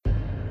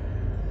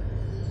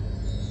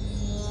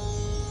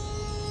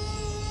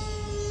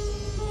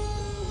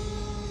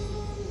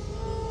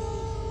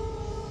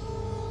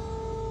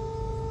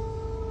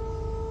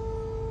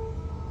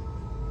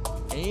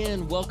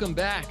And welcome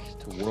back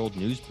to World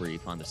News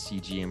Brief on the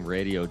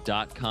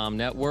CGMradio.com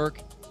network.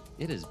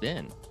 It has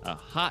been a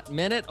hot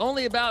minute,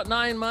 only about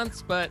 9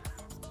 months, but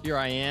here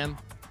I am,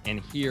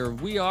 and here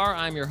we are.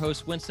 I'm your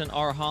host, Winston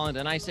R. Holland,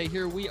 and I say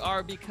here we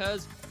are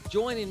because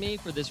joining me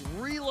for this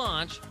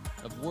relaunch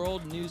of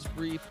World News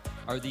Brief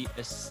are the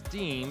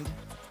esteemed,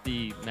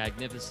 the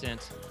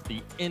magnificent, the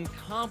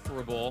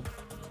incomparable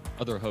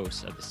other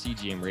hosts of the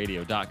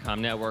CGMradio.com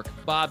network,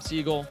 Bob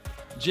Siegel,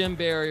 Jim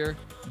Barrier,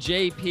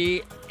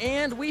 JP,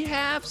 and we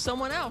have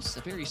someone else,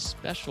 a very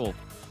special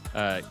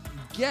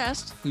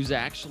guest who's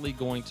actually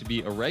going to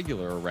be a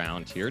regular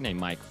around here named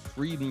Mike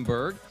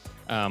Friedenberg.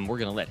 We're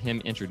going to let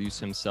him introduce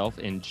himself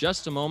in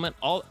just a moment.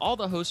 All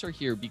the hosts are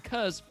here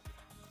because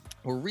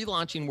we're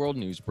relaunching World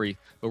News Brief,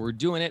 but we're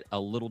doing it a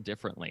little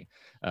differently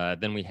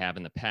than we have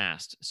in the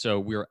past. So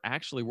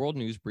World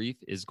News Brief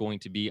is going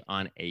to be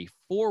on a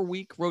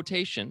 4-week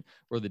rotation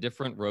where the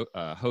different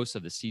hosts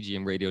of the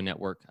CGM Radio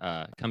Network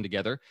come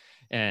together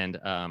and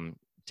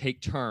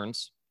take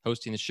turns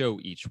hosting the show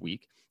each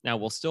week. Now,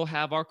 we'll still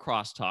have our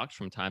crosstalks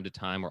from time to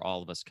time where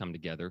all of us come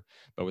together,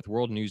 but with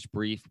World News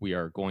Brief, we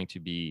are going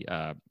to be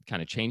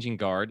kind of changing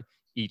guard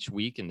each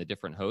week, and the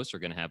different hosts are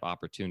going to have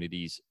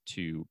opportunities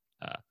to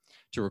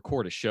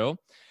record a show.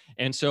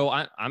 And so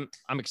I'm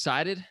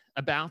excited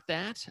about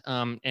that.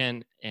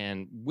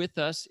 And with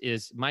us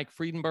is Mike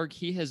Friedenberg.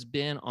 He has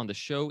been on the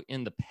show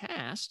in the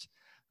past.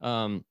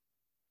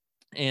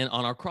 And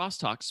on our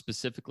crosstalk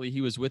specifically,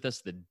 he was with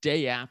us the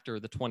day after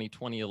the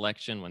 2020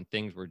 election when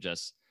things were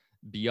just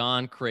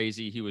beyond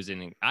crazy. He was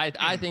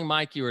I think,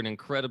 Mike, you were an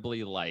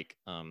incredibly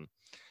a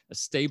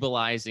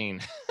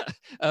stabilizing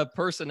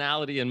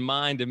personality and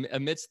mind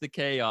amidst the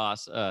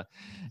chaos.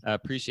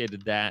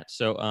 Appreciated that.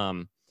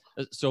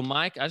 So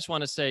Mike, I just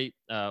want to say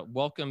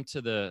welcome to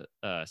the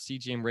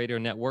CGM Radio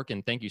Network,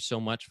 and thank you so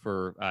much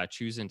for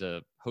choosing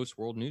to host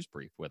World News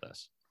Brief with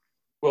us.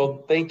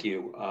 Well, thank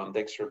you.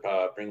 Thanks for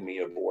bringing me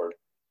aboard.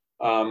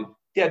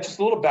 Just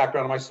a little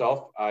background on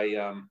myself.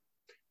 I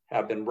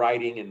have been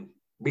writing and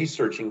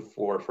researching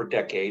for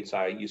decades.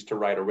 I used to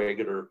write a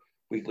regular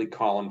weekly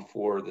column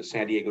for the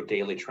San Diego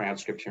Daily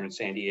Transcript here in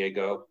San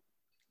Diego.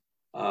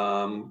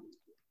 Over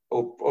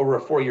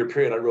a 4-year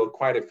period, I wrote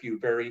quite a few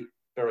very,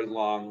 very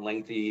long,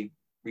 lengthy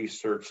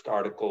researched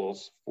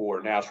articles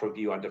for National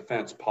Review on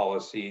defense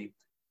policy.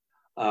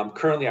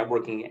 Currently, I'm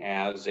working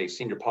as a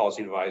senior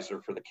policy advisor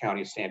for the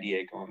County of San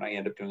Diego, and I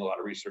end up doing a lot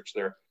of research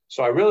there.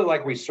 So I really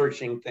like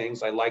researching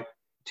things. I like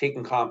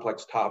taking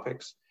complex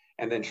topics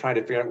and then trying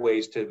to figure out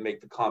ways to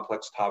make the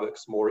complex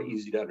topics more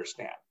easy to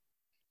understand.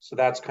 So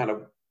that's kind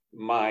of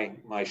my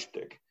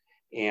shtick.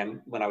 And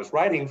when I was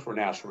writing for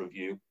National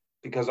Review,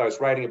 because I was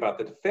writing about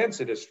the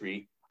defense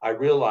industry, I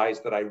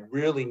realized that I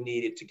really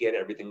needed to get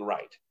everything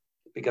right,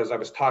 because I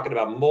was talking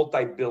about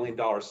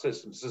multi-billion-dollar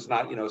systems. This is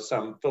not,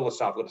 some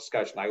philosophical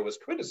discussion. I was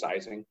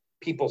criticizing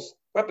people's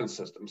weapon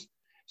systems.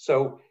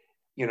 So,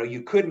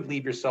 you couldn't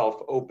leave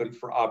yourself open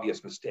for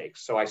obvious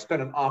mistakes. So I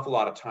spent an awful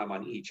lot of time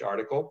on each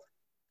article.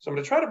 So I'm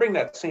going to try to bring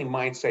that same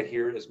mindset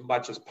here as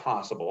much as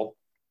possible.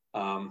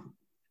 Some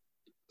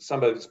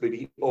of it's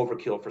maybe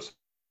overkill for some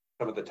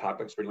of the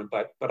topics,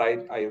 but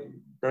I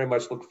very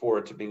much look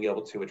forward to being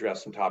able to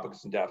address some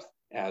topics in depth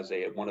as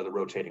one of the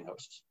rotating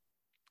hosts.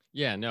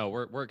 Yeah, no,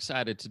 we're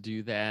excited to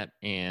do that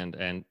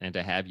and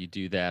to have you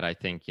do that. I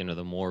think,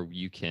 the more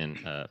you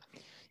can,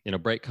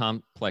 break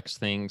complex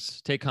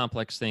things, take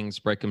complex things,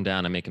 break them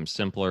down and make them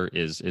simpler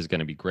is going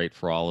to be great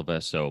for all of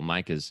us. So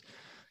Mike is,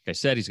 like I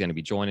said, he's going to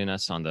be joining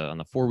us on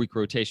the 4-week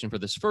rotation for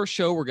this first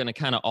show. We're going to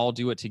kind of all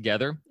do it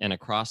together in a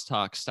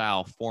crosstalk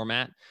style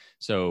format.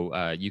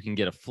 So you can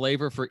get a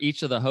flavor for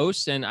each of the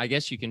hosts. And I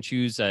guess you can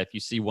choose, if you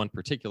see one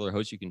particular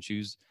host, you can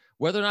choose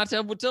whether or not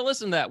to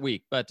listen that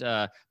week. But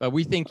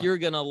we think you're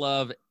going to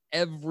love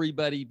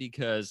everybody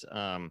because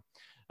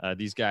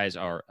these guys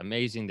are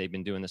amazing. They've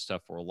been doing this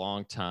stuff for a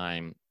long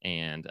time.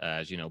 And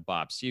as you know,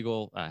 Bob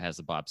Siegel has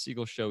the Bob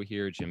Siegel Show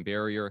here. Jim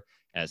Barrier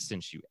has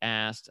Since You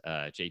Asked.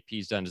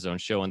 JP's done his own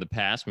show in the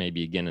past,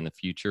 maybe again in the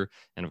future.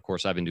 And of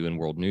course, I've been doing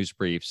World News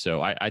Brief.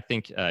 So I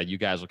think you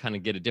guys will kind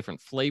of get a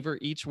different flavor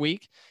each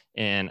week.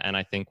 And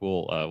I think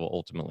we'll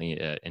ultimately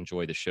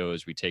enjoy the show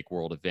as we take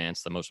world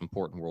events, the most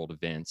important world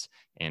events,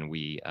 and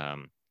we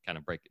kind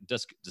of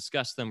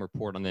discuss them,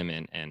 report on them,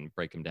 and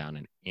break them down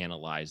and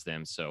analyze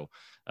them. So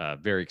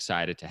very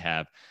excited to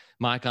have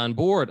Mike on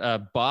board.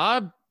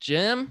 Bob,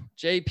 Jim,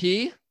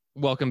 JP,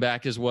 welcome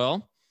back as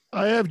well.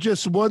 I have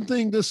just one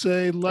thing to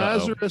say.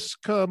 Lazarus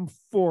come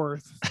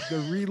forth, the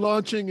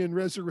relaunching and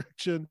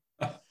resurrection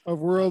of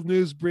World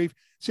News Brief.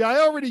 See, I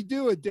already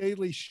do a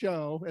daily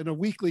show and a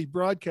weekly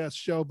broadcast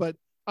show, but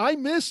I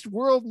missed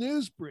World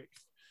News Brief.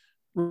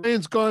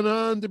 Ryan's gone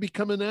on to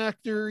become an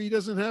actor. He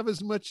doesn't have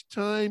as much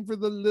time for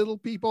the little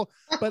people.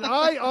 But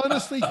I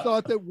honestly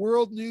thought that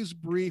World News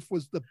Brief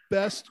was the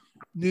best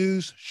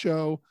news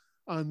show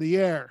on the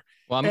air.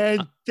 Well,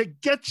 and to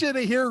get you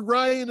to hear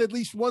Ryan at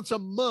least once a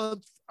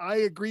month, I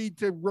agreed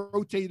to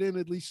rotate in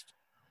at least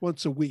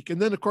once a week.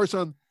 And then, of course,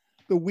 on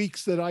the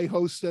weeks that I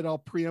hosted, I'll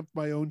preempt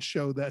my own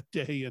show that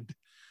day and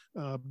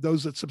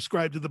Those that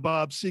subscribe to the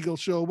Bob Siegel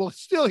Show will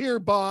still hear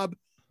Bob,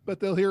 but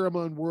they'll hear him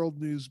on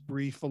World News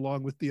Brief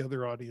along with the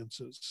other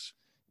audiences.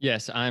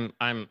 Yes,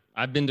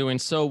 I've been doing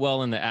so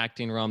well in the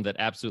acting realm that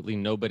absolutely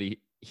nobody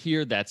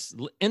here that's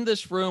in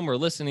this room or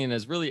listening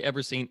has really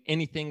ever seen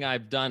anything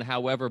I've done.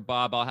 However,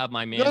 Bob, I'll have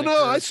my manager.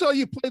 No, I saw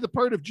you play the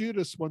part of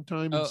Judas one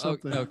time in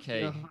something.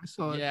 Okay. Yeah, I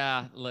saw it.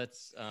 Yeah,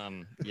 let's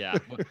yeah.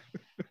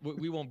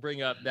 We won't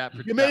bring up that.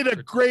 You made a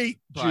great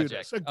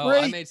project. Judas.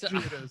 I made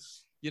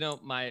Judas. You know,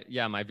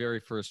 my very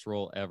first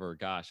role ever.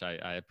 Gosh,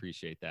 I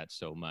appreciate that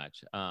so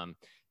much.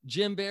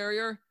 Jim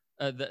Barrier,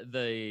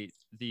 the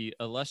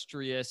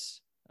illustrious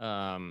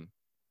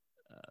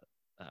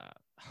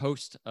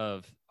host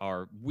of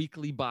our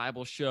weekly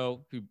Bible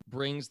show, who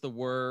brings the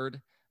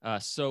word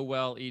so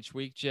well each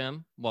week.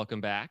 Jim,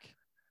 welcome back.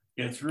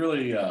 It's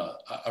really,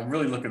 I'm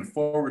really looking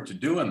forward to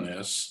doing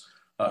this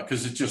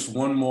because it's just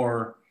one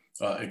more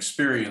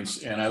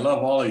experience. And I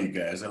love all of you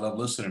guys. I love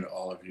listening to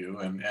all of you.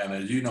 And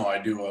as you know, I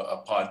do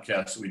a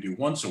podcast that we do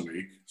once a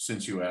week,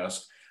 since you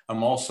asked.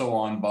 I'm also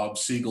on Bob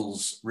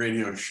Siegel's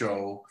radio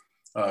show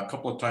a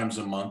couple of times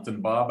a month.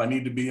 And Bob, I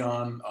need to be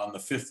on the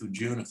 5th of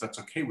June, if that's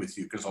okay with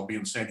you, because I'll be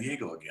in San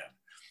Diego again.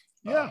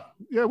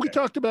 Yeah, we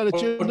talked about it,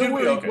 Jim. Don't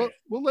worry. Okay.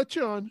 We'll let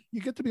you on.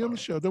 You get to be on the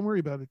show. Don't worry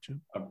about it, Jim.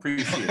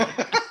 Appreciate it.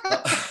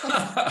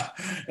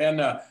 And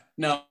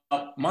now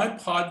my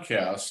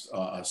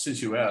podcast,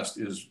 since you asked,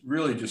 is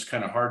really just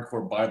kind of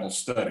hardcore Bible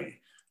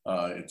study.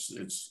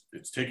 It's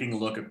taking a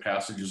look at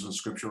passages in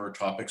Scripture or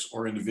topics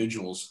or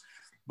individuals.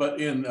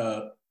 But in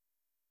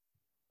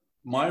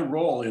my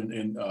role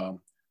in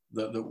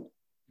the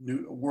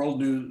New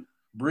World News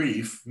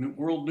Brief,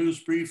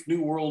 the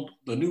New World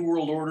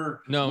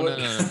Order. No.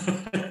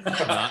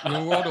 Not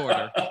New World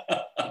Order.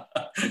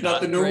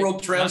 Not the New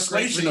World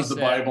Translation of the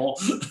Bible.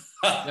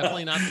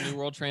 Definitely not the New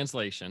World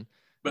Translation.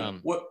 But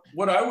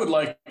what I would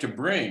like to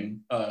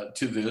bring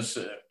to this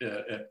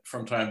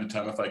from time to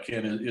time, if I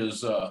can,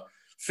 is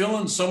fill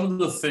in some of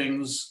the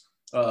things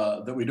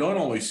that we don't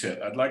always hit.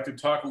 I'd like to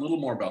talk a little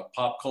more about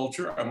pop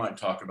culture. I might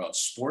talk about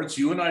sports.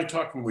 You and I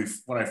talked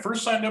when I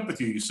first signed up with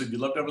you. You said you'd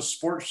love to have a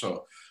sports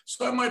show.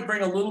 So I might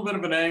bring a little bit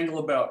of an angle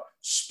about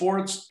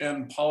sports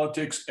and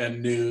politics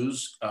and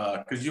news,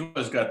 because you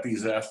guys got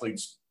these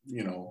athletes,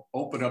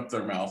 open up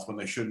their mouth when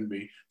they shouldn't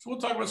be. So we'll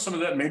talk about some of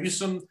that, maybe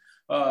some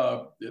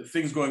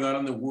things going on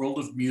in the world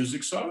of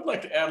music. So I would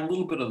like to add a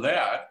little bit of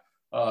that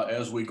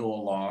as we go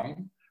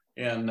along.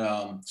 And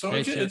so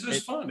it's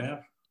just fun to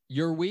have.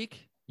 Your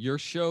week, your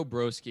show,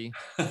 broski.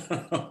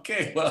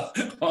 Okay, well,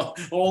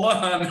 hold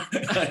on.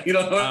 You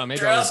don't know what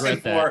you're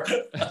asking for.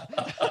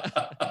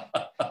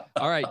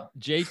 All right,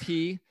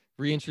 JP,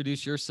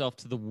 reintroduce yourself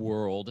to the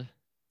world.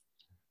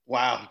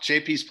 Wow,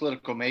 JP's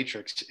political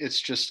matrix.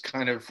 It's just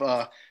kind of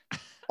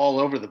all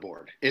over the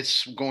board.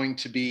 It's going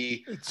to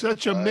be... It's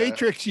such a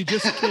matrix, you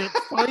just can't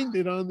find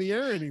it on the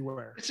air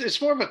anywhere.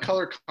 It's more of a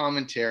color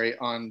commentary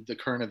on the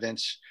current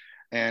events.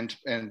 And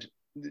I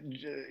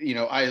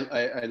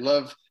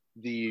love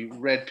the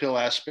red pill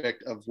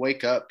aspect of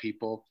wake up,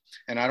 people.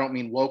 And I don't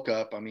mean woke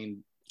up, I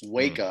mean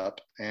wake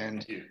up.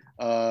 And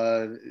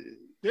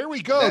there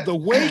we go, the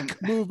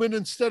wake movement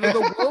instead of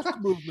the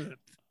woke movement.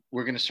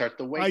 We're going to start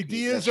the wake.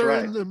 Ideas are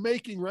in the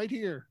making right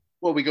here.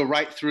 Well, we go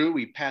right through,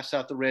 we pass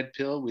out the red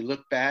pill, we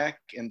look back,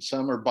 and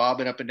some are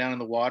bobbing up and down in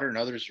the water, and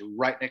others are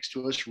right next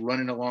to us,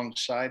 running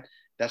alongside.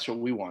 That's what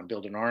we want,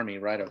 build an army,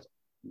 right, of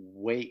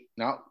wake,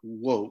 not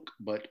woke,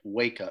 but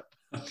wake up.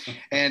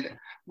 And,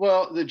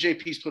 well, the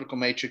JP's political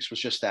matrix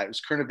was just that. It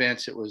was current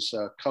events. It was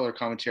color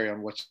commentary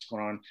on what's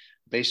going on,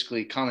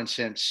 basically common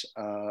sense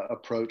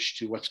approach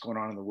to what's going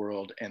on in the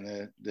world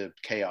and the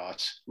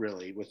chaos,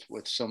 really,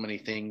 with so many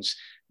things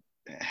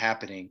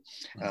happening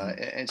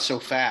and so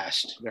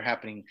fast. They're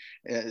happening.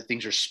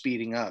 Things are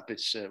speeding up.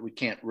 It's we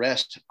can't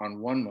rest on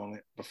one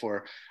moment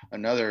before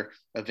another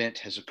event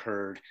has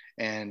occurred,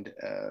 and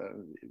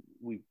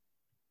we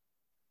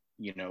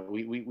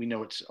know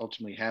what's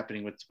ultimately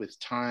happening with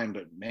time.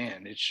 But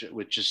man, it's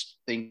with just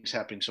things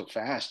happening so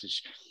fast.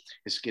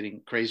 It's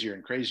getting crazier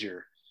and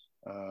crazier.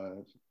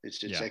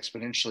 It's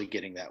exponentially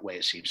getting that way,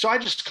 it seems. So I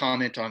just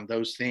comment on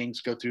those things,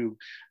 go through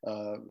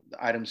the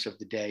items of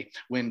the day.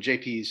 When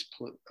JP's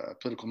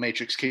political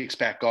matrix kicks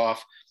back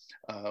off,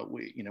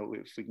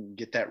 if we can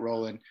get that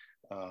rolling,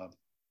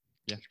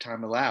 if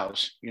time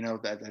allows,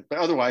 that. But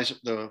otherwise,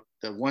 the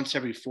once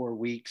every 4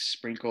 weeks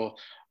sprinkle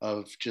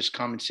of just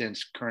common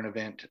sense current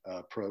event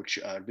approach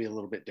would be a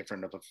little bit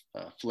different of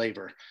a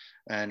flavor.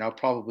 And I'll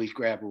probably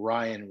grab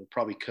Ryan and we'll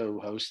probably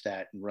co-host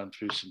that and run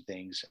through some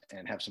things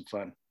and have some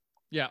fun.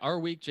 Yeah, our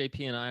week,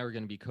 JP and I are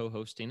going to be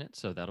co-hosting it,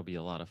 so that'll be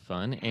a lot of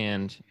fun.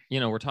 And,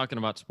 we're talking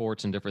about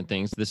sports and different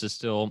things. This is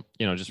still,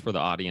 just for the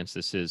audience,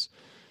 this is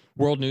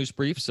World News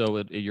Brief.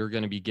 So you're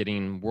going to be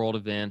getting world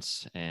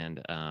events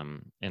and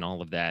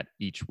all of that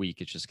each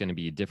week. It's just going to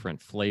be a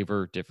different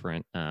flavor,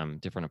 different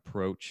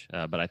approach.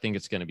 But I think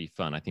it's going to be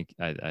fun. I think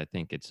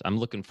I'm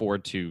looking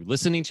forward to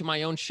listening to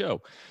my own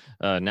show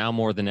now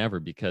more than ever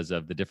because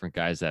of the different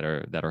guys that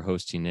are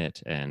hosting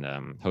it and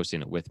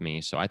hosting it with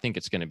me. So I think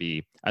it's going to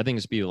be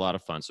a lot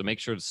of fun. So make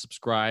sure to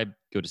subscribe.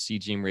 Go to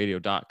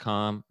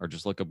cgmradio.com or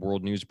just look up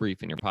World News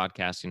Brief in your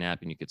podcasting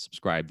app and you can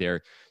subscribe there.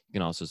 You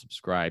can also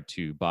subscribe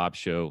to Bob's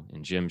show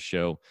and Jim's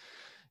show.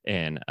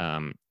 And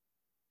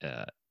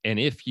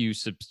if you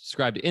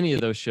subscribe to any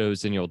of those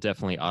shows, then you'll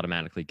definitely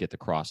automatically get the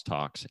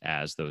crosstalks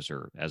as those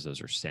are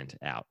sent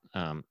out.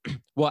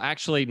 Well,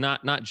 actually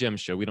not Jim's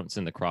show. We don't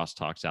send the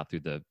crosstalks out through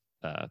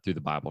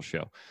the Bible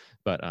show,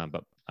 but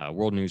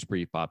World News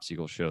Brief, Bob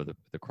Siegel show,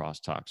 the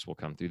crosstalks will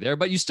come through there.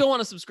 But you still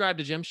want to subscribe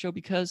to Jim's show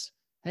because,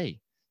 hey,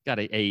 got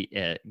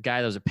a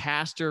guy that was a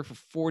pastor for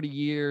 40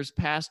 years,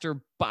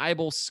 pastor,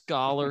 Bible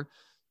scholar,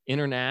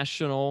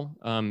 international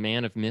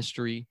man of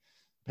mystery,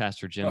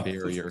 Pastor Jim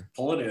Barrier.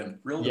 Pull it in,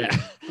 really.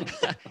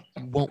 Yeah.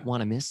 You won't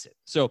want to miss it.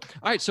 So, all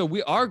right. So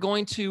we are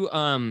going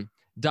to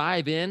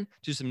dive in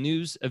to some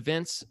news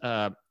events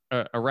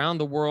around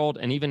the world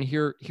and even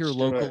here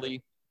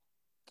locally.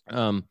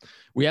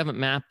 We haven't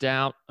mapped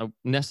out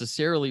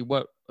necessarily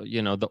what,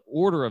 the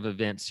order of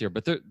events here,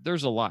 but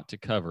there's a lot to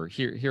cover.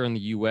 Here in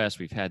the U.S.,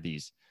 we've had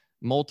these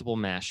multiple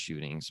mass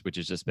shootings, which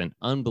has just been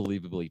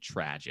unbelievably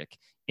tragic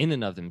in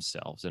and of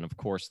themselves. And of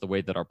course, the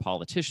way that our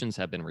politicians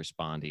have been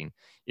responding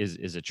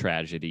is a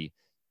tragedy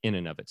in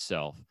and of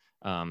itself.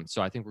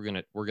 So I think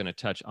we're gonna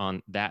touch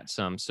on that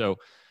some. So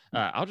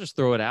I'll just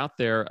throw it out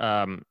there.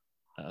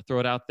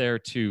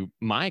 To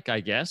Mike, I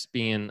guess,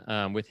 being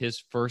with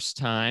his first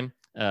time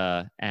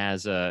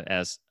as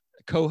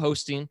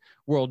co-hosting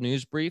World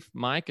News Brief.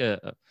 Mike,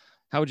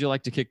 how would you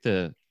like to kick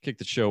the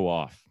show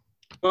off?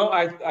 Well,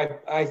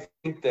 I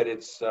think that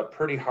it's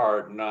pretty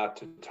hard not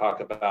to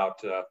talk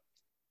about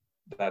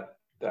that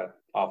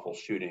awful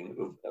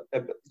shooting.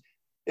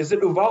 Is it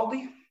Uvalde?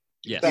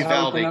 Yes.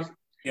 Uvalde.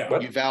 Yeah.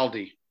 What?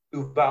 Uvalde.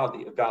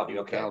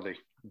 Okay. Uvalde.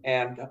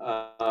 And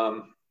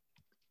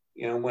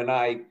when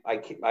I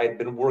had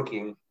been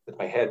working with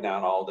my head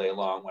down all day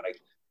long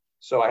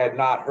so I had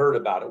not heard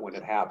about it when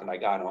it happened. I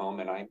got home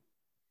and I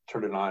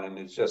turned it on and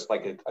it's just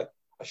like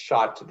a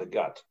shot to the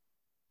gut.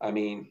 I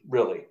mean,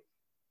 really.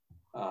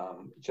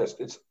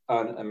 It's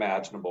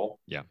unimaginable.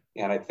 Yeah.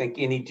 And I think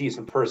any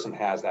decent person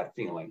has that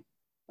feeling.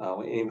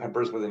 Any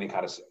person with any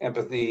kind of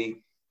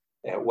empathy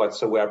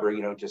whatsoever,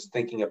 just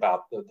thinking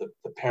about the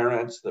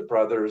parents, the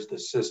brothers, the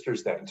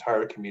sisters, that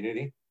entire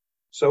community.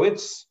 So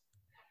it's,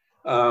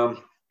 I'm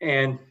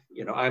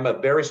a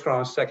very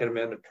strong Second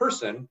Amendment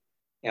person,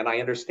 and I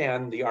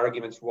understand the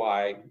arguments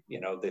why,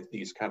 that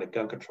these kind of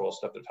gun control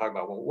stuff they're talking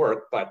about won't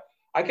work, but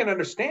I can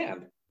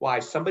understand why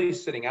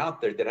somebody's sitting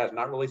out there that has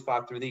not really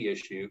thought through the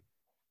issue,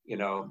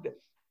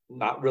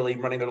 not really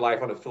running their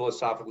life on a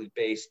philosophically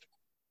based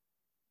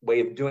way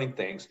of doing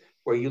things,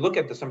 where you look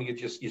at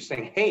you're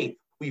saying, hey,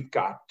 we've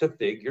got to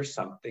figure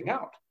something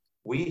out.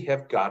 We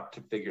have got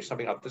to figure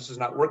something out. This is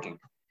not working.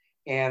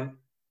 And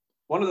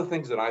one of the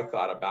things that I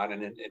thought about,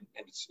 and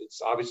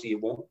it's obviously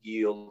it won't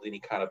yield any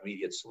kind of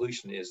immediate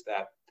solution, is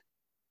that,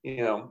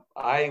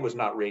 I was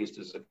not raised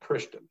as a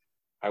Christian.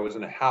 I was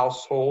in a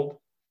household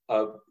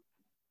of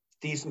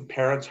decent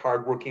parents,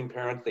 hardworking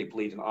parents. They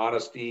believed in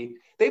honesty.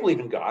 They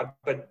believed in God,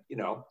 but,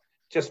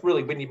 just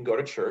really wouldn't even go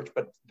to church,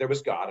 but there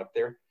was God up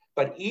there.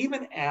 But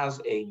even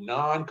as a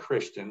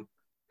non-Christian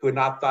who had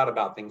not thought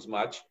about things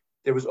much,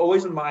 there was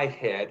always in my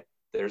head,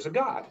 there's a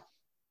God.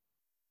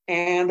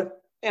 And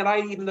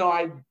even though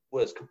I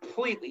was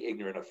completely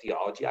ignorant of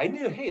theology, I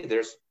knew, hey,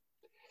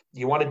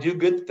 you want to do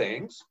good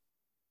things,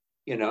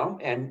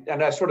 and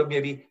I sort of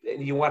maybe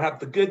you want to have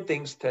the good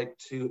things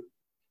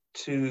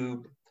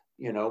to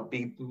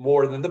be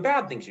more than the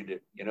bad things you do.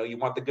 You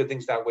want the good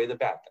things to outweigh the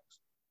bad things.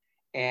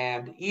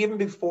 And even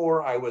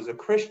before I was a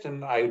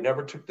Christian, I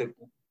never took the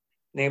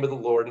name of the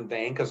Lord in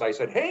vain, because I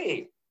said,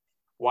 hey,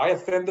 why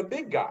offend the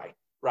big guy,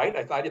 right?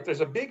 I thought if there's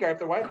a big guy,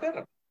 why offend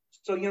him?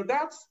 So,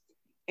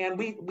 and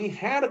we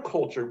had a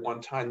culture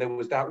one time that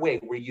was that way,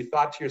 where you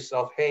thought to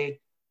yourself,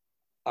 hey,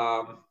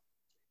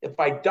 if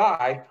I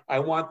die, I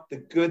want the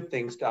good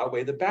things to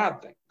outweigh the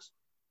bad things.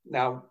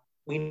 Now,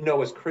 we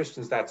know as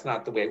Christians that's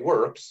not the way it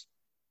works,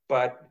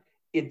 but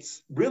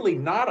it's really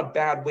not a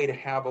bad way to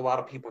have a lot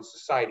of people in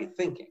society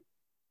thinking.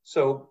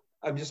 So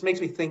it just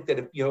makes me think that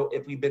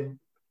if we've been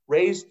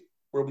raised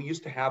where we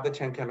used to have the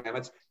 10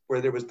 Commandments, where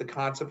there was the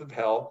concept of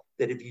hell,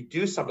 that if you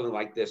do something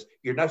like this,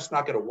 you're just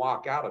not going to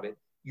walk out of it.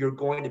 You're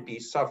going to be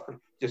suffering.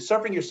 The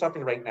suffering you're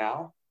suffering right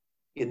now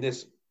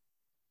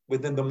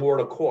within the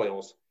mortal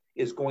coils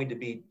is going to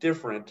be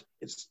different.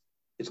 It's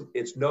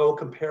no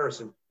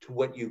comparison to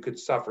what you could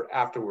suffer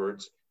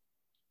afterwards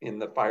in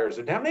the fires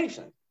of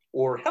damnation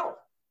or hell.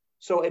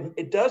 So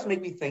it does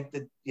make me think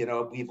that,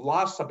 we've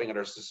lost something in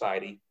our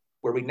society,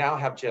 where we now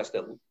have just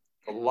a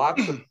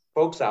lots of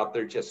folks out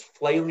there just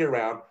flailing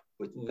around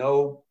with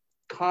no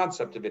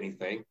concept of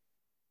anything,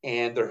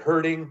 and they're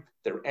hurting,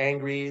 they're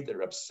angry,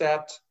 they're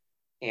upset,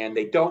 and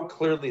they don't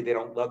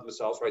love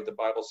themselves, right? The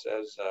Bible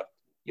says,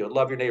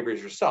 love your neighbor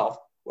as yourself.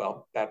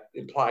 Well, that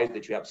implies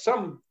that you have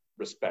some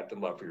respect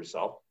and love for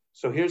yourself.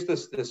 So here's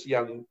this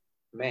young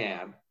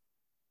man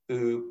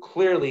who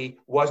clearly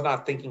was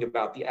not thinking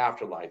about the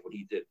afterlife when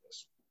he did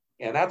this.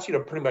 And that's,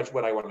 pretty much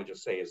what I want to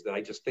just say is that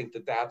I just think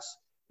that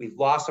we've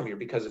lost some here,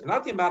 because it's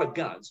not the amount of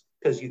guns,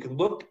 because you can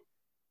look,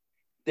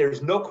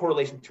 there's no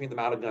correlation between the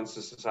amount of guns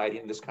in society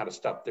and this kind of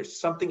stuff. There's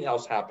something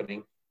else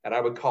happening, and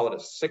I would call it a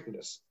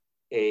sickness,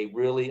 a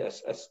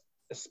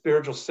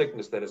spiritual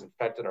sickness that has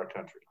infected our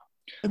country.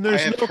 And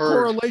there's no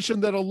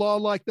correlation that a law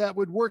like that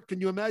would work. Can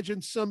you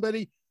imagine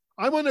somebody,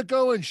 I want to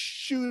go and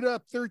shoot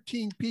up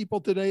 13 people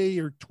today,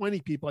 or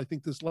 20 people, I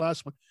think this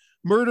last one,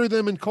 murder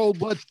them in cold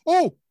blood.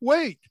 Oh,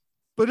 wait,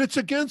 but it's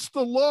against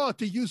the law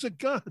to use a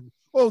gun.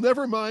 Oh,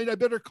 never mind, I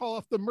better call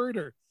off the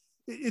murder.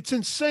 It's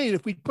insane.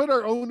 If we put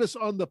our onus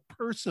on the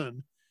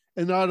person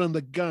and not on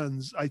the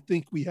guns, I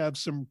think we have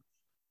some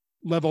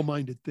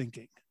level-minded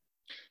thinking.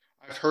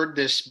 I've heard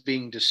this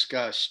being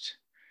discussed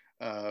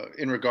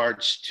in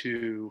regards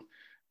to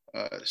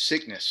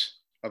sickness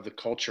of the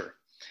culture.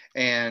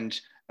 And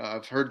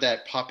I've heard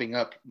that popping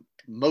up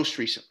most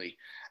recently.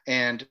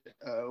 And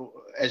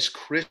as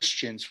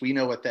Christians, we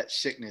know what that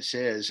sickness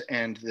is.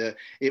 And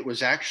it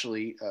was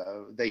actually,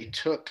 they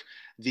took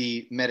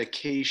the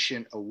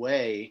medication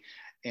away,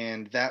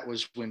 and that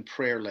was when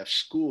prayer left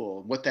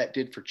school. What that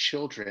did for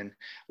children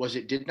was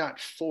it did not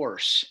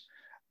force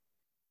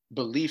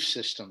belief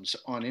systems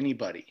on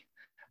anybody,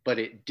 but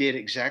it did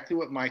exactly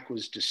what Mike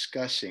was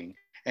discussing.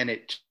 And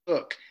it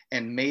took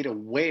and made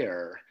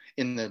aware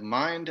in the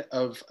mind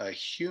of a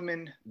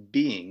human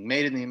being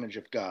made in the image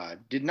of God,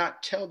 did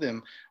not tell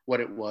them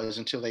what it was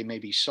until they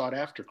maybe sought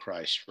after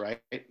Christ,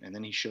 right? And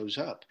then he shows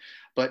up.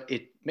 But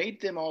it made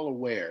them all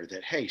aware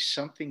that, hey,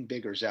 something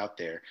bigger is out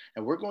there.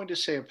 And we're going to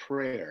say a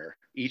prayer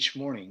each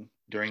morning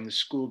during the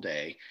school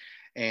day.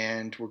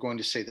 And we're going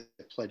to say the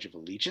Pledge of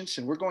Allegiance.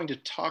 And we're going to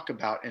talk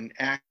about and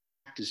act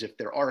as if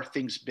there are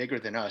things bigger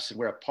than us and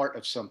we're a part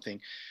of something,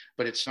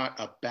 but it's not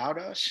about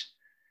us.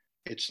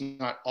 It's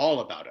not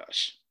all about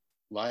us.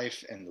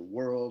 Life and the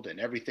world and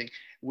everything,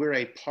 we're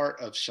a part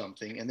of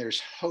something, and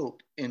there's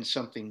hope in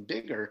something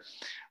bigger.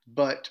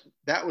 But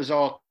that was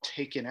all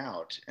taken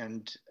out,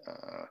 and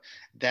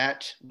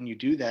that when you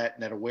do that,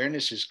 that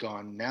awareness is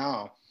gone.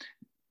 Now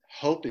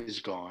hope is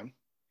gone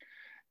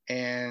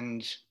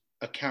and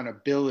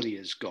accountability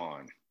is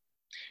gone.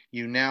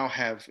 You now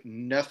have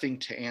nothing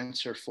to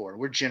answer for.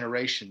 We're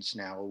generations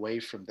now away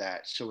from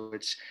that. So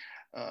it's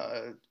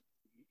I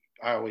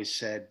always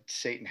said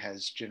Satan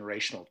has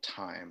generational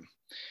time.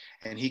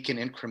 And he can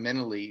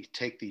incrementally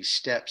take these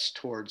steps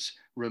towards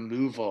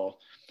removal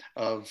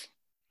of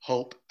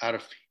hope out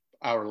of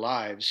our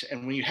lives.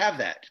 And when you have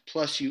that,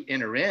 plus you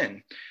enter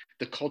in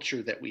the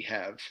culture that we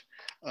have,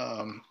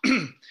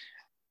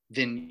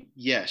 then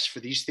yes, for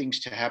these things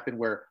to happen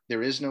where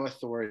there is no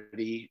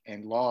authority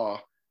and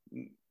law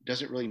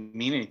doesn't really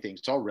mean anything.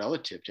 It's all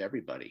relative to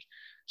everybody.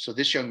 So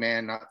this young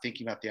man not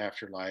thinking about the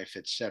afterlife,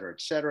 et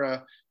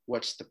cetera,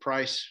 what's the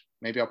price?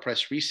 Maybe I'll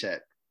press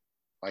reset,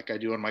 like I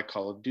do on my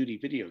Call of Duty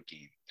video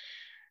game.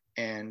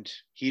 And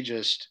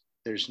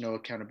there's no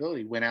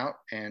accountability, went out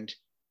and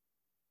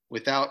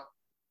without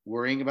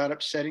worrying about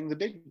upsetting the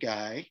big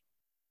guy,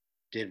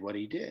 did what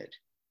he did.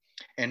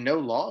 And no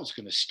law is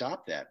going to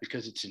stop that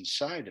because it's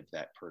inside of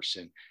that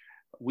person.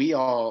 We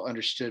all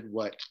understood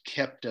what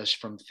kept us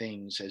from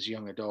things as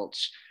young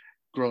adults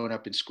growing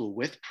up in school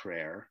with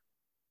prayer.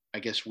 I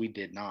guess we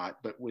did not,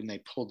 but when they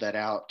pulled that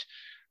out,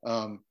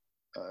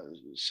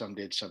 some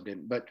did, some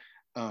didn't. But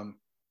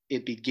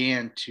it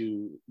began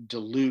to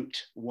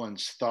dilute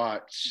one's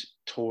thoughts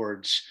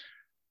towards,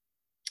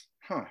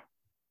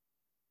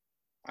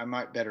 I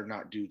might better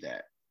not do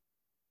that.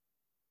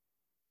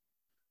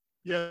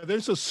 Yeah,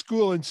 there's a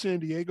school in San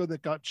Diego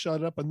that got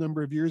shut up a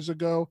number of years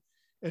ago.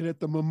 And at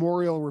the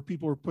memorial where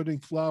people were putting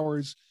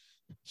flowers,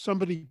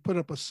 somebody put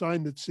up a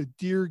sign that said,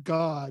 "Dear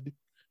God,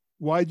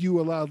 why do you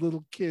allow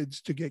little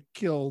kids to get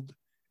killed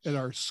at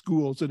our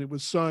schools?" And it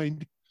was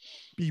signed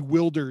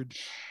Bewildered.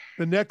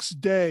 The next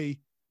day,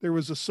 there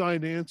was a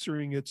sign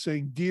answering it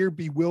saying, "Dear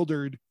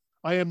Bewildered,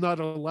 I am not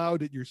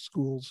allowed at your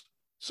schools.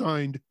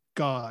 Signed,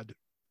 God."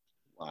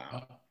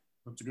 Wow.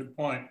 That's a good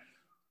point.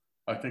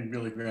 I think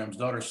Billy Graham's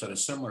daughter said a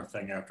similar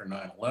thing after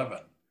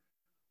 9/11.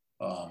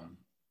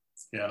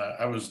 And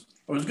I was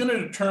going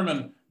to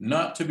determine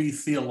not to be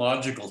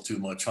theological too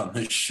much on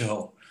this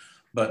show,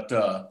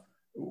 but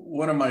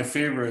one of my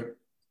favorite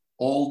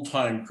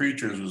old-time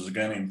preachers was a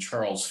guy named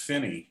Charles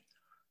Finney,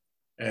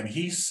 and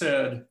he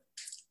said,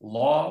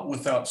 "Law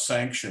without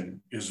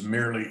sanction is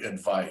merely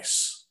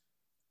advice."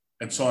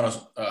 And so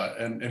on,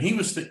 and he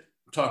was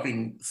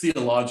talking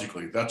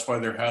theologically. That's why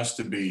there has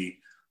to be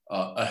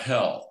a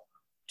hell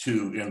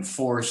to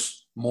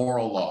enforce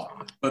moral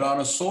law. But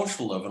on a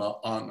social level,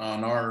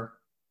 on our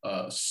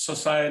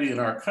society in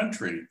our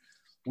country,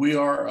 we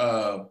are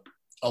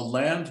a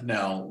land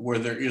now where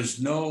there is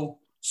no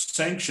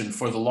sanction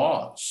for the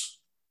laws.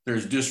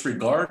 There's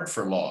disregard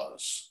for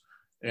laws.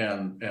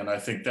 And I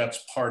think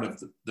that's part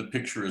of the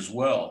picture as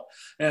well.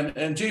 And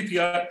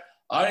JP,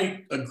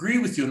 I agree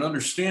with you and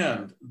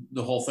understand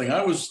the whole thing.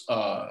 I was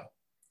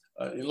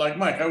like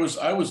Mike, I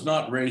was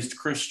not raised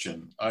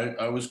Christian.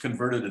 I was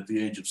converted at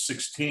the age of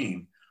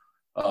 16.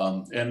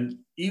 And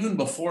even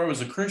before I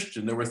was a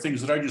Christian, there were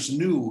things that I just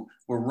knew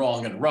were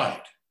wrong and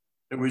right.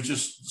 It was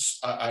just,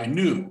 I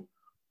knew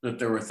that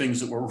there were things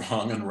that were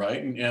wrong and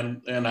right.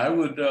 And I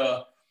would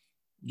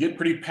get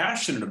pretty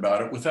passionate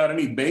about it without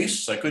any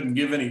basis. I couldn't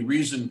give any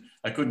reason.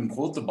 I couldn't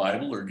quote the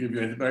Bible or give you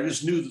anything, but I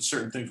just knew that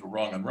certain things were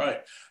wrong and right.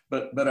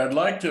 But I'd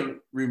like to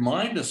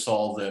remind us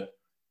all that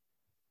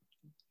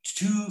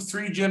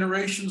 2-3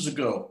 generations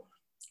ago,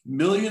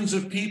 millions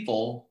of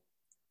people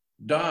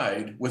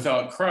died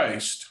without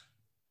Christ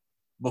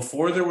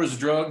before there was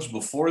drugs,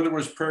 before there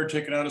was prayer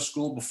taken out of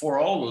school, before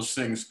all those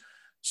things.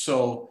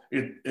 So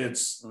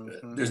it's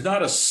there's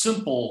not a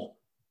simple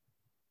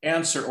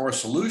answer or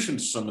solution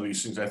to some of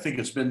these things. I think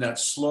it's been that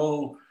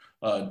slow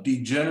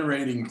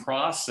degenerating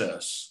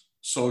process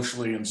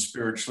socially and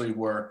spiritually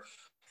where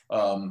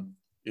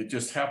it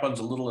just happens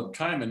a little at a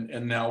time.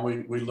 And now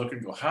we look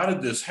and go, how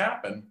did this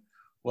happen?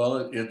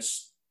 Well,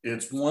 it's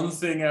one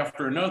thing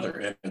after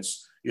another. And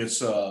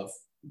it's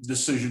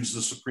decisions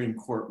the Supreme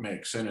Court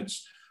makes, and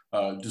it's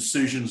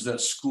decisions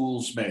that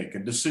schools make,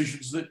 and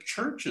decisions that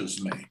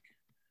churches make.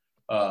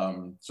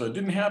 So it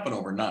didn't happen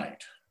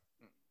overnight.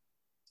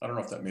 I don't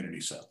know if that made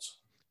any sense.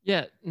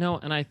 Yeah, no,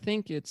 and I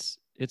think it's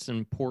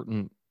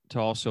important to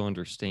also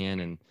understand,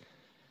 and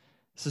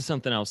this is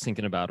something I was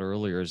thinking about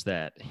earlier, is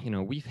that,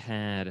 we've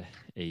had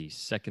a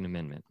Second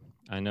Amendment.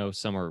 I know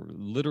some are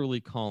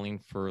literally calling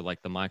for,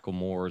 like the Michael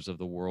Moores of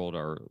the world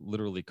are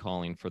literally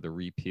calling for the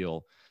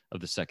repeal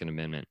of the Second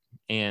Amendment.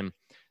 And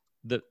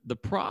the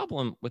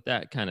problem with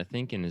that kind of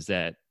thinking is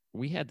that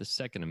we had the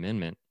Second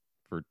Amendment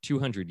for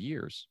 200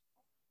 years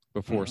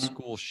before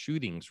school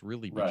shootings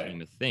really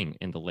became a thing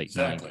in the late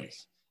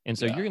 90s. And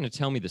so you're going to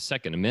tell me the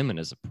Second Amendment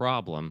is a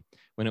problem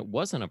when it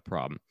wasn't a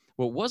problem.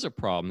 What was a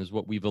problem is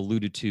what we've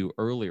alluded to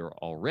earlier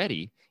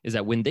already, is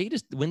that when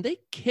they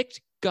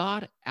kicked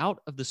God out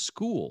of the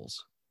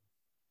schools,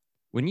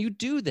 when you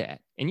do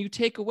that and you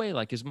take away,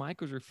 like as Mike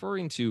was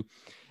referring to,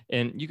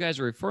 and you guys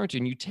are referring to,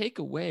 and you take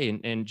away,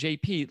 and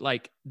JP,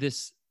 like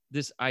this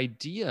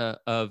idea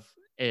of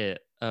a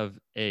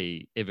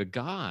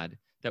God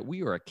that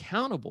we are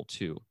accountable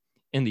to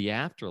in the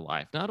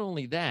afterlife. Not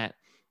only that,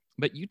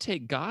 but you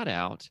take God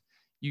out,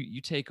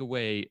 you take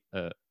away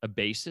a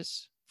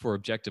basis for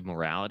objective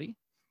morality.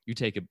 You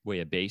take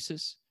away a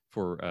basis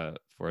for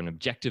an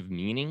objective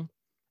meaning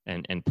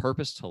and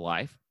purpose to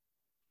life.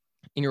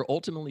 And you're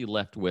ultimately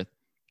left with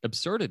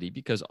absurdity,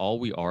 because all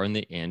we are in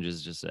the end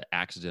is just an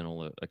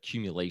accidental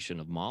accumulation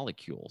of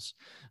molecules.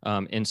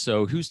 And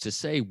so who's to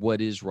say what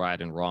is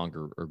right and wrong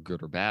or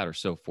good or bad or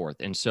so forth?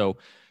 And so,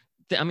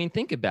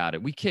 think about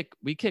it. We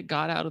kick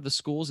God out of the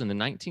schools in the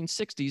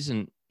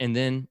 1960s, and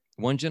then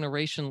one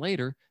generation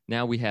later,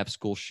 now we have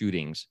school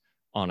shootings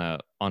on a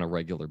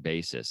regular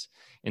basis.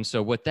 And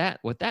so what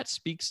that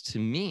speaks to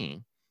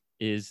me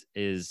is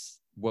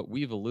what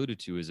we've alluded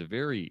to is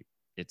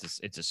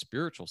it's a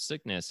spiritual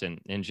sickness.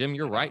 And Jim,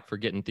 you're right for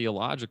getting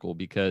theological,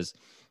 because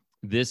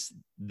this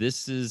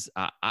is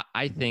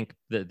I think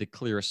the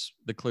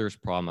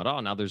clearest problem at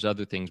all. Now there's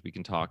other things we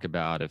can talk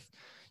about, if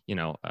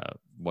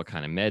what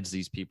kind of meds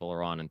these people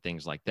are on and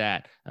things like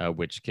that,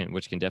 which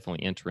can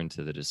definitely enter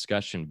into the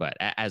discussion. But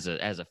as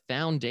a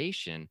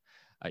foundation,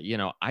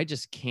 I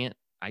just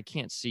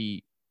can't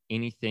see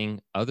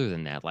anything other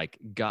than that. Like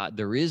God,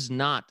 there is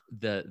not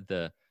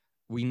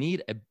we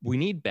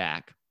need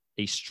back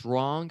a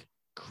strong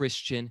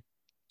Christian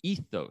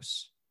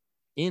ethos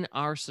in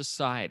our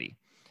society.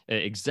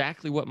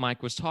 Exactly what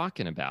Mike was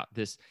talking about.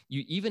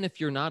 Even if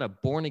you're not a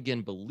born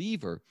again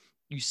believer,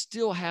 you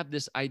still have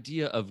this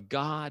idea of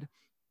God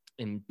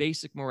and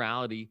basic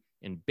morality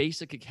and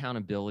basic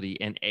accountability,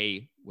 and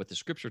what the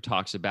scripture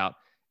talks about,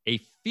 a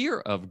fear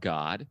of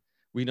God.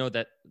 We know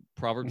that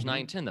Proverbs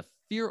 9:10, the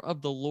fear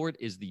of the Lord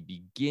is the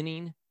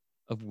beginning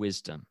of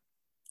wisdom.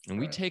 And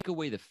we take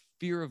away the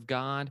fear of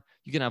God,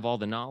 you can have all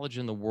the knowledge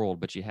in the world,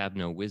 but you have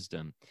no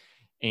wisdom.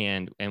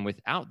 And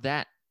without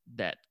that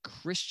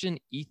Christian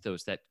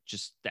ethos, that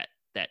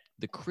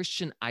the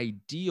Christian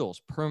ideals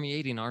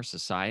permeating our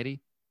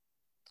society,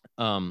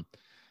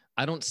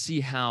 I don't see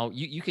how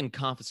you can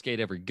confiscate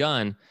every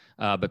gun,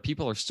 but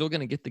people are still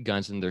going to get the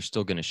guns and they're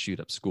still going to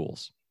shoot up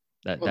schools.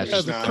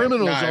 The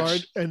criminals are.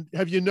 And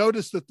have you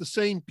noticed that the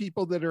same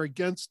people that are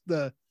against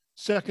the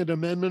Second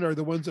Amendment are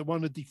the ones that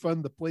want to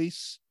defund the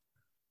police?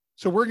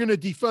 So we're going to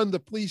defund the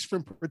police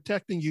from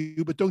protecting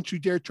you, but don't you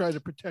dare try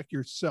to protect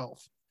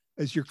yourself,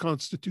 as your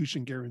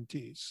Constitution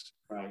guarantees.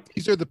 Right.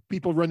 These are the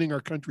people running our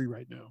country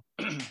right now.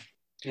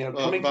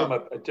 Coming from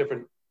a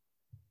different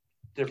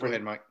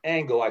ahead,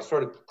 angle, I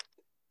sort of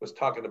was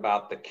talking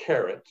about the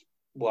carrot.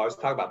 Well, I was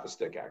talking about the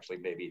stick, actually,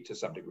 maybe to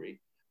some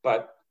degree.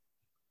 But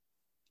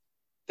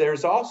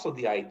there's also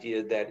the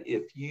idea that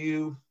if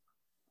you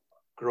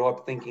grow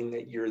up thinking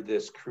that you're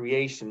this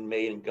creation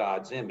made in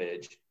God's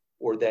image,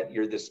 or that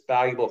you're this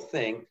valuable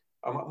thing,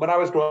 When I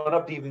was growing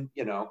up, even,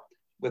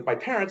 with my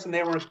parents, and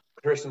they were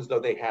Christians, though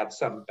they had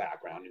some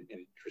background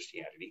in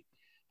Christianity,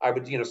 I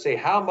would, say,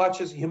 how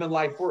much is human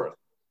life worth?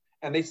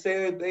 And they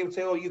would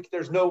say, oh,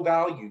 there's no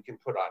value you can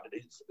put on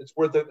it. It's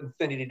worth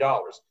infinity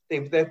dollars.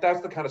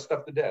 That's the kind of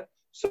stuff they did.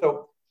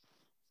 So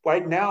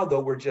right now, though,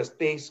 we're just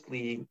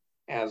basically,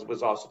 as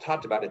was also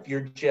talked about, if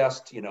you're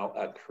just,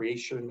 a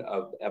creation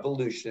of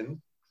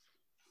evolution,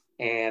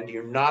 and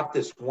you're not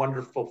this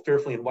wonderful,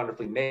 fearfully and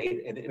wonderfully made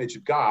in the image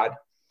of God,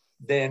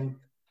 then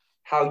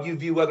how you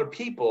view other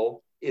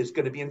people is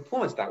going to be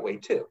influenced that way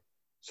too.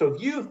 So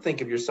if you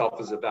think of yourself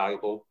as a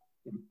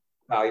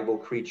valuable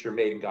creature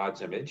made in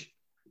God's image,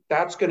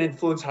 that's going to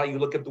influence how you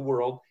look at the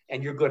world,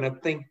 and you're going to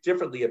think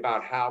differently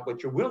about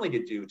what you're willing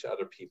to do to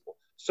other people.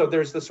 So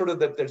there's the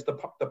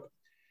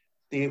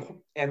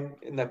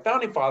and the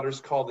founding fathers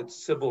called it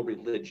civil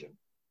religion.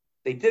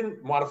 They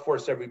didn't want to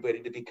force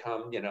everybody to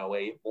become,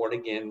 a born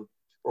again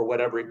or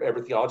whatever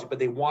every theology, but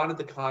they wanted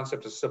the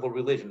concept of civil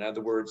religion. In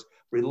other words,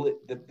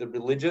 the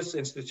religious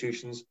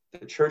institutions,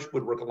 the church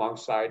would work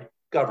alongside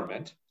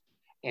government,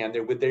 and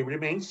they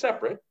remain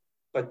separate,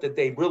 but that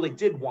they really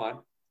did want,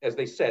 as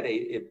they said,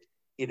 it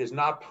is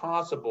not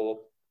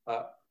possible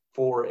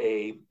for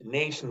a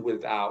nation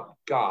without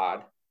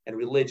God and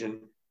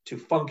religion to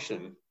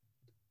function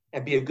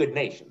and be a good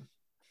nation.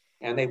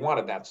 And they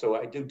wanted that. So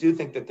I do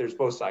think that there's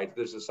both sides.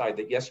 There's a side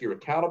that, yes, you're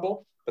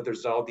accountable, but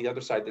there's all the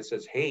other side that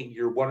says, hey,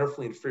 you're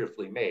wonderfully and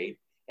fearfully made,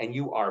 and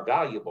you are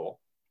valuable.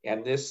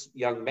 And this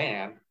young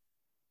man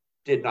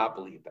did not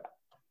believe that.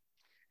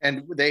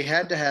 And they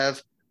had to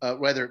have,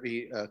 whether it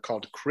be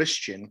called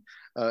Christian,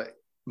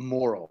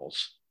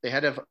 morals. They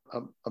had to have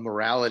a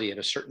morality at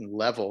a certain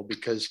level,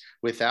 because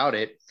without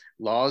it,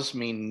 laws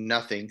mean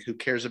nothing. Who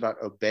cares about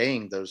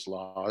obeying those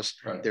laws?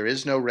 Right. There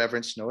is no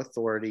reverence, no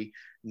authority,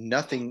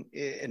 nothing.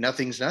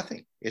 Nothing's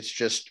nothing. It's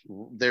just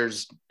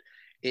there's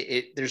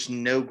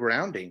no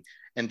grounding,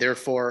 and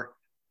therefore,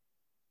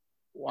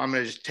 I'm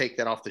going to just take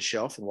that off the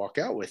shelf and walk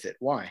out with it.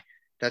 Why?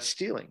 That's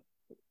stealing.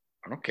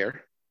 I don't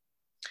care.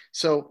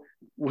 So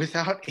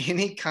without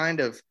any kind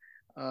of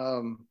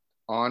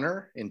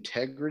honor,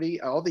 integrity,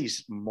 all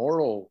these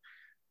moral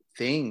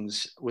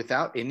things,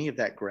 without any of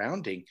that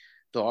grounding,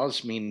 the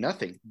laws mean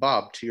nothing.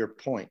 Bob, to your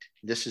point,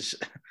 this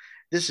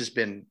has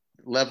been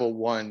level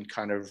one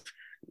kind of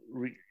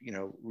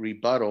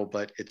rebuttal,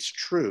 but it's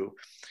true.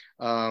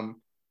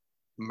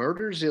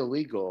 Murder's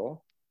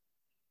illegal.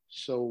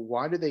 So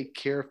why do they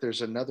care if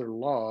there's another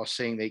law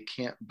saying they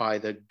can't buy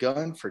the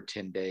gun for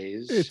 10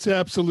 days? It's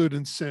absolute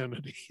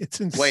insanity.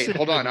 It's insane. Wait,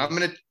 hold on. I'm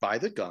going to buy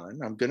the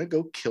gun. I'm going to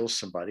go kill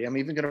somebody. I'm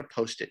even going to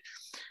post it.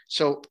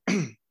 So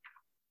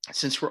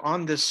since we're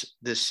on this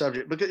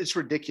subject, because it's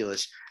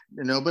ridiculous.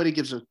 Nobody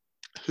gives a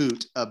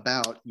hoot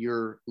about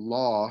your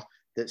law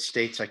that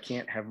states I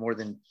can't have more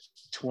than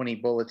 20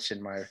 bullets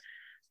in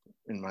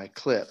my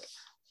clip.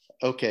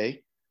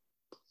 Okay.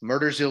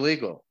 Murder's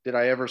illegal. Did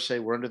I ever say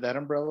we're under that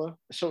umbrella?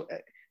 So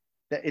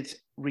that it's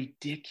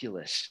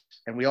ridiculous.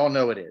 And we all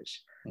know it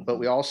is. Mm-hmm. But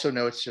we also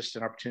know it's just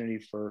an opportunity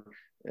for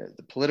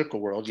the political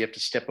world. You have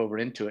to step over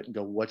into it and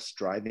go, what's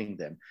driving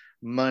them?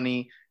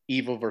 Money,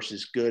 evil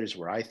versus good is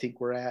where I think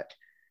we're at.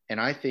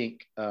 And I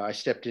think I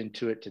stepped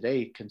into it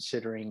today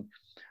considering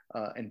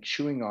and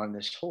chewing on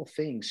this whole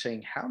thing,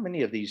 saying how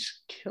many of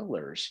these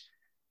killers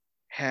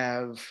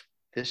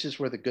this is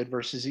where the good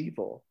versus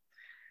evil.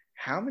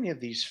 How many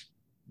of these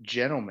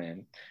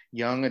gentlemen,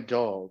 young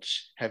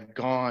adults, have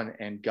gone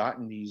and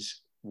gotten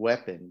these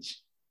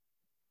weapons,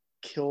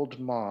 killed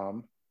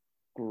mom,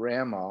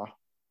 grandma,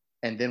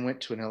 and then went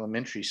to an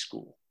elementary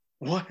school?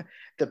 What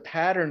the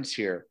patterns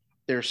here?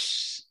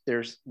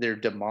 They're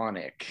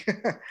demonic.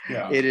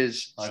 Yeah, it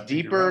is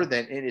deeper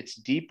than it's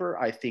deeper,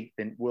 I think,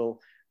 than we'll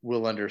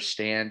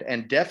understand.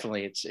 And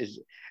definitely it's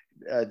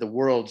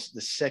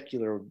the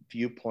secular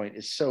viewpoint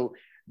is so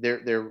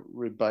their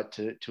rebut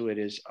to it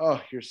is, oh,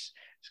 here's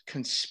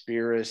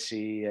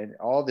conspiracy and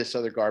all this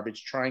other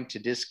garbage, trying to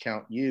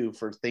discount you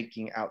for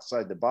thinking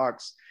outside the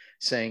box,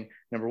 saying,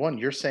 number one,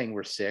 you're saying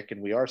we're sick,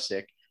 and we are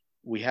sick.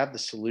 We have the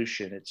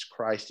solution. It's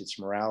Christ, it's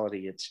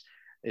morality,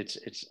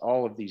 it's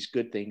all of these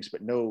good things,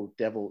 but no,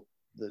 devil,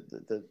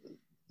 the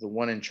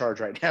one in charge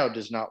right now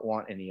does not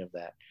want any of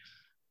that.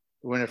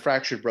 We're in a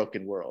fractured,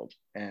 broken world,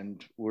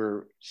 and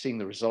we're seeing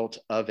the result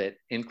of it,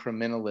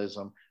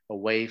 incrementalism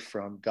away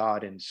from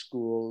God in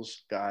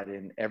schools, God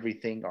in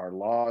everything, our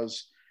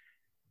laws.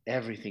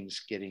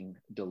 Everything's getting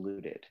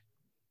diluted.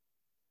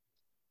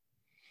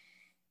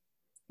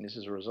 And this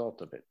is a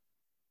result of it.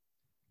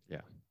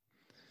 Yeah.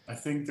 I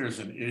think there's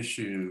an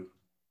issue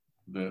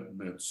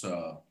that's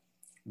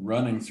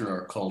running through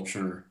our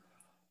culture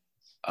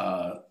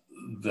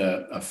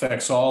that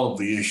affects all of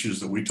the issues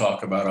that we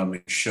talk about on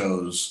these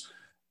shows.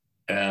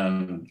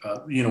 And,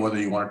 whether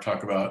you want to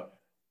talk about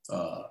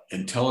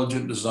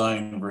intelligent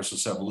design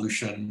versus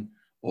evolution,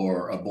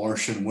 or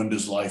abortion, when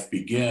does life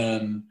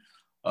begin?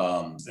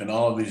 And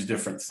all of these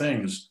different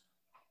things,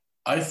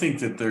 I think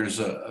that there's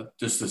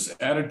just this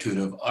attitude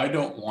of, I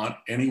don't want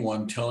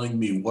anyone telling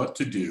me what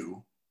to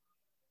do.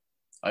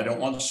 I don't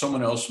want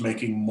someone else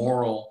making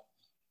moral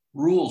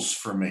rules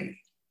for me.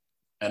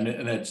 And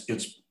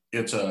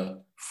it's a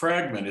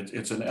fragment,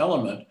 it's an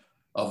element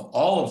of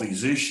all of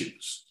these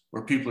issues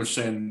where people are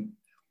saying,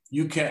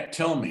 you can't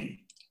tell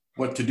me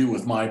what to do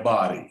with my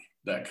body,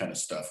 that kind of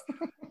stuff.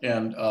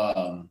 And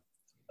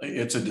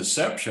it's a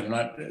deception.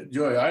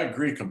 Joey, I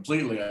agree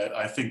completely.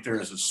 I think there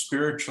is a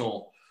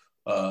spiritual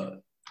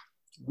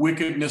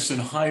wickedness in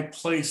high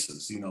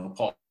places. You know,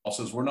 Paul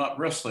says we're not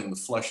wrestling with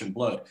flesh and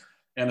blood.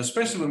 And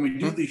especially when we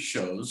do these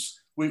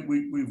shows,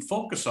 we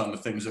focus on the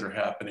things that are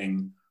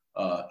happening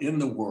in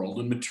the world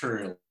and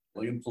materially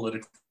and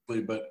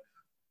politically, but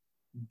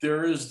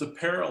there is the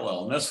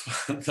parallel, and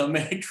that's the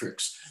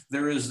matrix.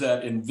 There is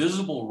that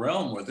invisible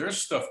realm where there's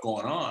stuff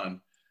going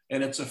on,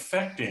 and it's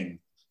affecting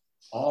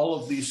all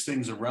of these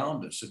things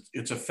around us.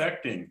 It's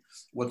affecting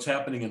what's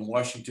happening in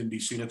Washington,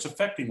 D.C., and it's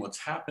affecting what's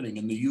happening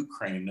in the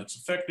Ukraine. It's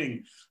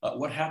affecting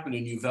what happened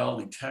in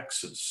Uvalde,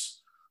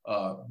 Texas.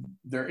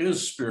 There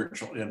is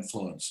spiritual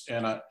influence.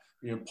 And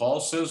Paul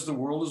says the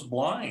world is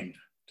blind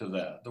to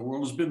that. The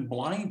world has been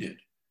blinded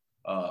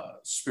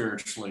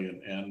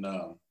spiritually. And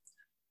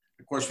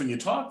of course, when you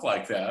talk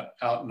like that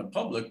out in the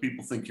public,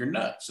 people think you're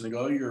nuts. And they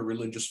go, oh, you're a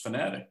religious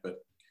fanatic.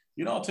 But,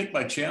 I'll take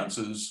my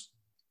chances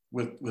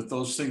with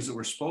those things that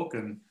were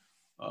spoken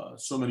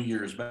so many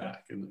years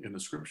back in the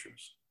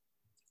scriptures.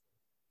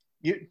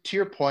 To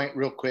your point,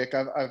 real quick,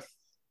 I've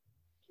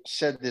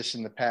said this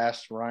in the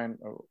past, Ryan,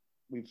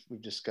 we've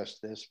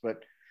discussed this,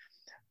 but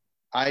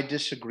I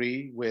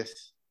disagree with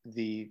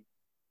the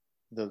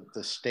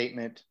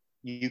statement,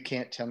 you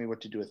can't tell me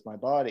what to do with my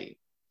body.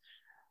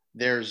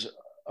 There's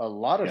a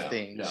lot of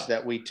things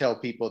that we tell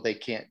people they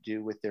can't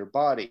do with their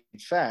body. In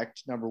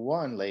fact, number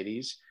one,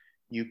 ladies,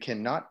 you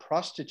cannot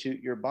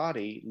prostitute your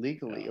body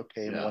legally,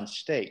 in one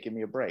state, give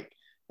me a break,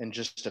 and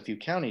just a few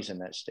counties in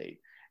that state.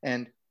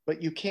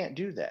 But you can't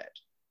do that.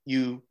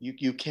 You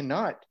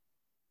cannot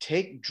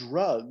take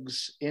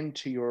drugs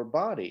into your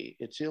body.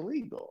 It's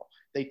illegal.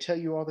 They tell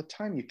you all the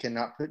time, you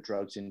cannot put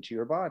drugs into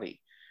your body.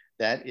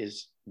 That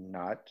is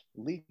not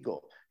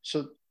legal.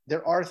 So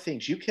there are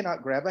things, you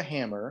cannot grab a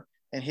hammer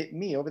and hit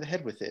me over the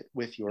head with it,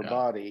 with your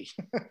body.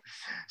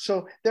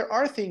 So there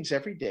are things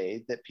every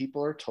day that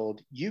people are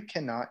told, you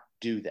cannot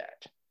do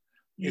that.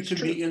 You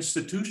can be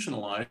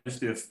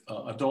institutionalized if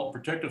Adult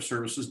Protective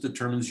Services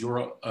determines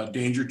you're a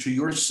danger to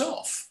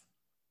yourself.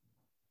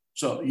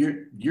 So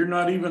you're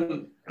not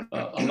even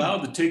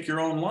allowed to take your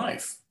own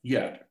life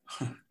yet.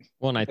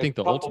 Well, and I think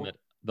the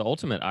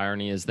ultimate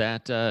irony is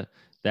that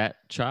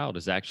that child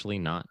is actually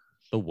not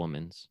the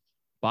woman's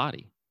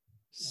body.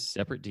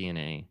 Separate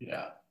DNA.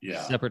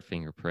 Separate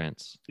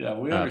fingerprints. Yeah,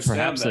 we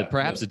understand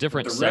perhaps a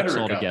different sex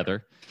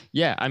altogether.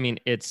 Yeah, I mean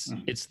it's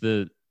it's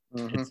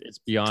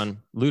beyond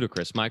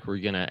ludicrous. Mike, were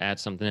you going to add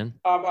something in?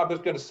 I was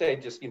going to say,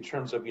 just in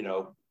terms of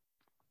the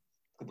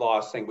law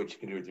saying what you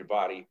can do with your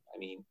body. I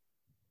mean,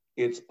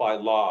 it's by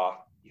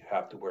law you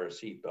have to wear a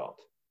seatbelt.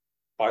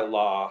 By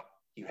law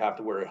you have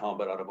to wear a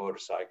helmet on a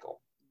motorcycle.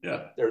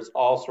 Yeah, there's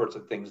all sorts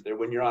of things there.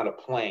 When you're on a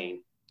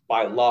plane,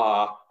 by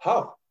law,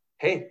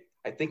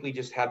 I think we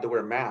just had to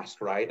wear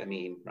masks, right? I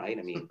mean, I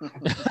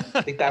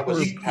think that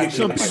was.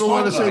 Some people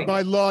want to say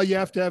by law you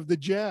have to have the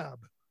jab.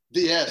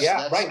 Yes.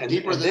 Yeah. Right. And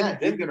deeper than that.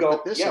 Then we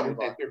go.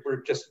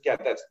 We're just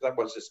that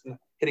was just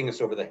hitting us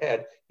over the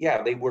head.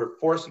 Yeah, they were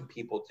forcing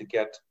people to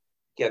get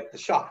the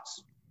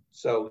shots.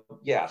 So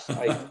yes,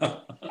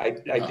 I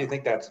do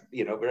think that's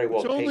very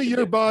well. It's only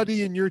your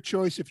body and your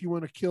choice if you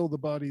want to kill the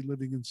body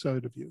living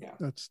inside of you. Yeah.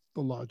 That's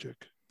the logic.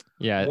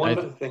 Yeah. One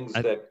of the things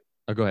that.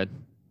 Oh, go ahead.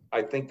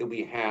 I think that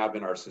we have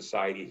in our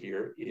society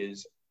here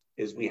is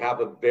we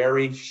have a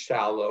very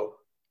shallow,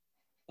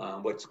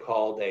 what's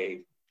called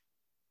a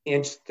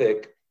inch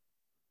thick,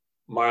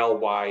 mile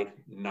wide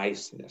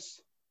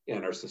niceness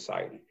in our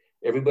society.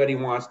 Everybody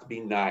wants to be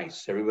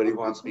nice. Everybody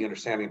wants to be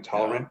understanding and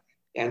tolerant.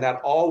 And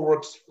that all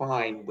works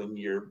fine when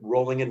you're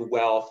rolling in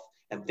wealth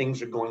and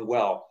things are going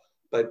well.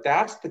 But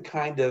that's the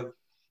kind of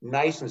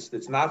niceness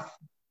that's not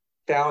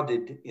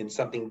founded in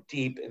something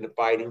deep and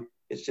abiding.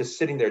 It's just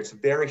sitting there. It's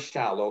very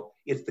shallow.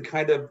 It's the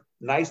kind of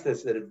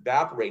niceness that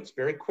evaporates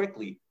very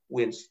quickly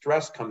when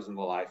stress comes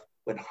into life,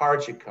 when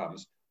hardship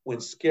comes, when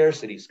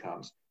scarcities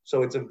comes.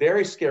 So it's a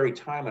very scary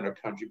time in our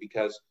country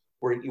because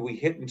we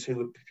hit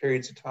into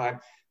periods of time.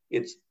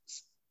 It's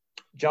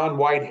John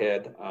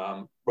Whitehead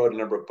wrote a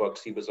number of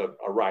books. He was a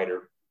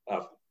writer,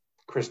 a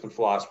Christian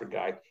philosopher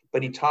guy,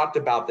 but he talked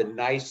about the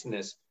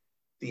niceness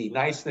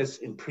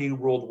in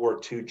pre-World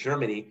War II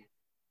Germany,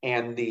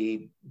 and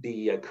the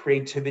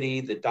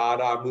creativity, the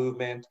Dada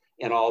movement,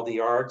 and all the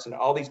arts, and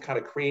all these kind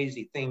of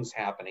crazy things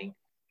happening,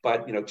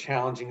 but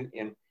challenging.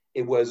 And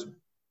it was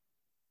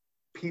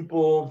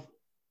people.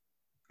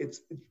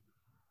 It's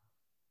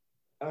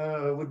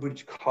what would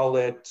you call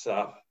it?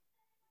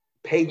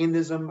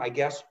 Paganism, I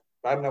guess.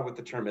 I don't know what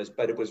the term is,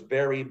 but it was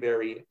very,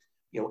 very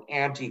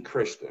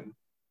anti-Christian,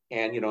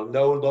 and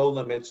no low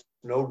limits,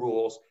 no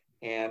rules,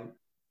 and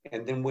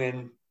then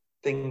when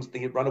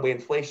the runaway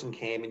inflation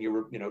came and you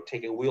were,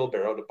 taking a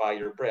wheelbarrow to buy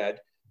your bread,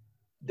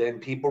 then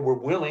people were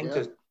willing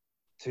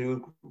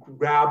to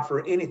grab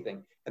for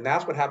anything. And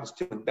that's what happens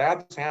too. When bad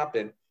things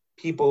happen,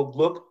 people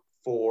look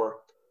for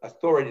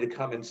authority to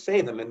come and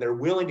save them, and they're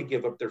willing to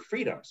give up their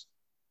freedoms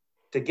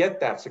to get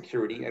that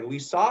security. And we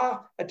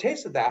saw a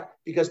taste of that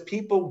because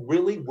people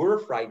really were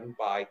frightened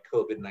by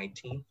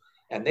COVID-19,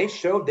 and they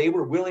showed they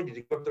were willing to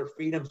give up their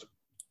freedoms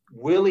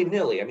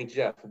willy-nilly. I mean,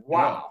 Jeff,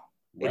 wow.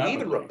 Yeah, and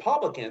even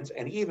Republicans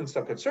and even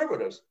some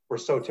conservatives were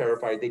so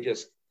terrified they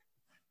just,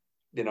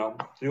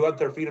 threw out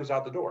their freedoms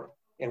out the door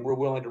and were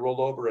willing to roll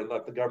over and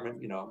let the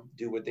government,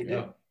 do what they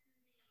do.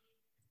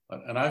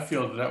 And I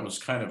feel that was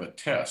kind of a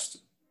test,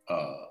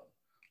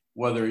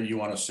 whether you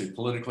want to say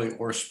politically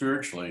or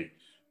spiritually,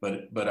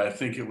 but I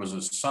think it was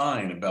a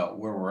sign about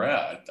where we're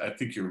at. I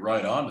think you're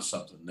right on to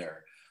something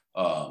there.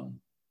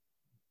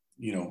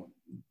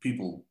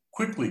 People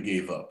quickly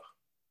gave up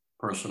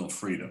personal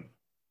freedom,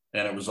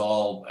 and it was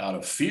all out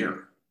of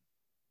fear,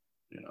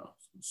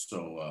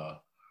 So,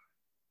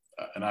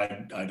 and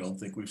I don't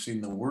think we've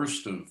seen the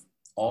worst of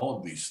all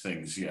of these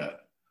things yet.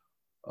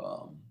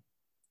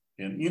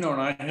 And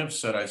I have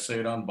said, I say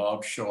it on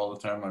Bob's show all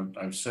the time.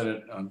 I've said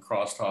it on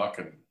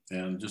Crosstalk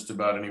and just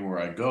about anywhere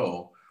I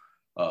go.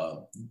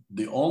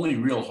 The only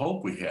real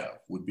hope we have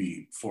would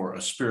be for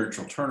a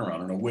spiritual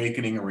turnaround, an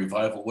awakening, a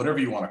revival, whatever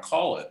you want to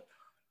call it.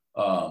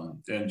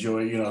 And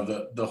Joey,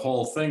 the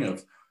whole thing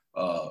of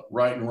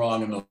right and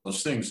wrong and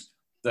those things,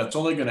 that's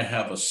only going to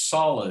have a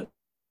solid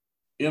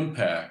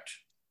impact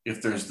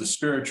if there's the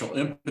spiritual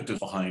impetus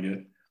behind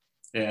it.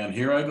 And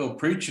here I go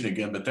preaching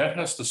again, but that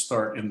has to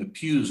start in the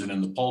pews and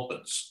in the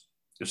pulpits.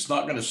 It's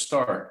not going to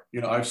start.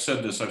 I've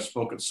said this. I've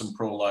spoken at some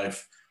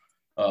pro-life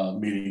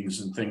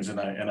meetings and things, and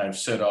I've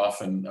said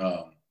often,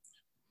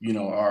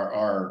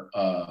 our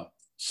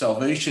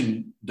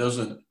salvation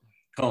doesn't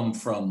come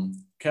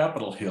from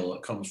Capitol Hill;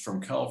 it comes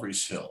from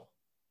Calvary's Hill.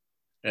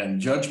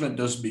 And judgment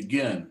doesn't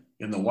begin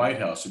in the White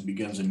House; it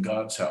begins in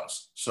God's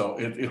house. So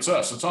it's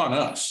us. It's on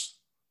us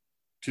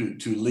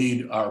to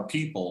lead our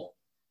people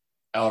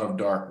out of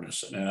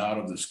darkness and out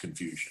of this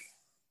confusion.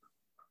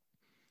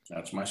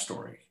 That's my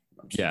story.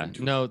 Yeah,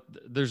 no,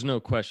 there's no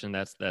question.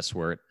 That's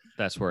where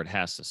it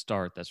has to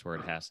start. That's where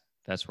it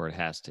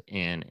has to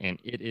end. And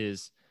it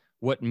is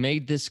what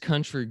made this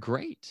country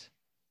great.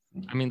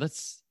 I mean,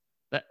 it's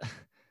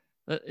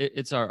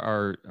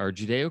our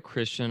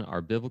Judeo-Christian,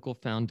 our biblical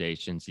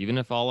foundations. Even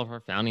if all of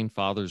our founding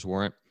fathers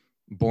weren't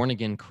born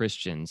again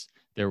Christians,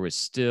 there was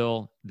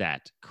still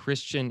that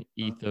Christian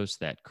ethos,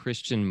 that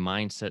Christian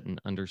mindset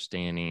and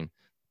understanding,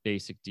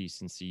 basic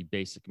decency,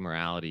 basic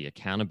morality,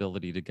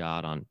 accountability to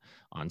God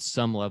on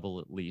some level,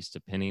 at least,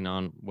 depending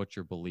on what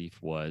your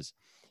belief was.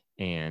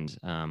 And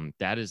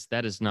that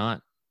is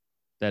not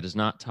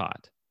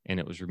taught. And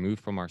it was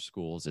removed from our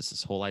schools. It's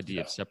this whole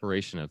idea of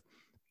separation of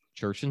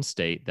church and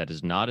state that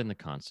is not in the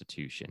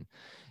Constitution.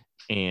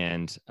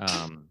 And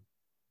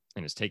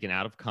it's taken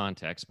out of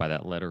context by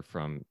that letter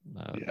from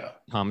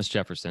Thomas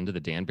Jefferson to the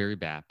Danbury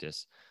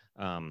Baptists.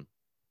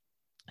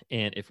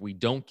 And if we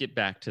don't get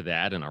back to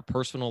that in our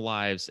personal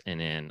lives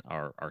and in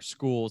our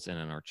schools and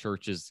in our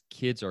churches,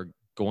 kids are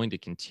going to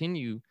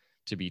continue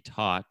to be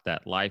taught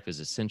that life is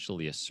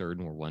essentially a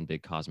certain or one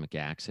big cosmic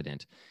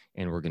accident,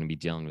 and we're going to be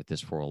dealing with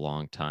this for a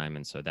long time.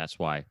 And so that's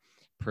why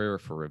prayer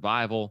for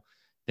revival,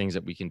 things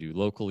that we can do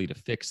locally to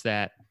fix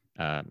that,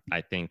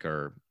 I think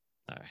are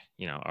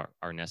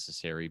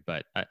necessary.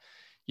 But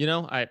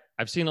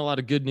I've seen a lot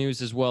of good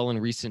news as well in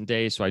recent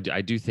days. So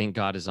I do think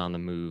God is on the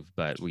move,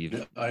 but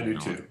I do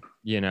too.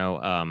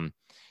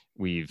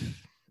 We've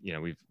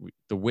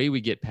the way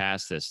we get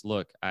past this,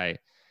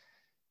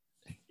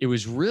 it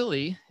was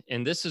really,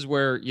 and this is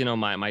where,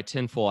 my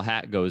tinfoil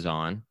hat goes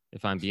on,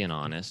 if I'm being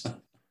honest,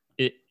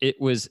 it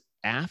was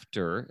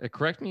after,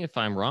 correct me if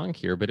I'm wrong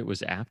here, but it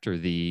was after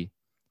the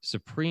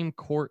Supreme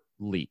Court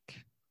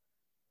leak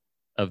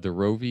of the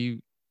Roe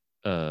v.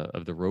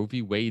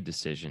 Wade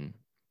decision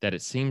that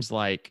it seems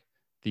like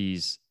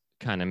these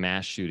kind of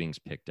mass shootings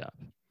picked up.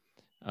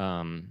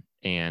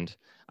 And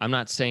I'm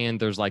not saying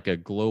there's like a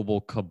global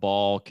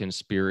cabal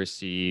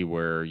conspiracy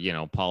where,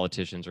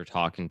 politicians are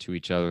talking to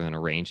each other and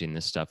arranging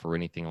this stuff or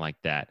anything like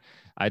that.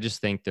 I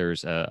just think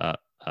there's a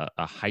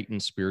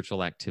heightened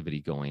spiritual activity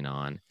going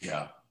on.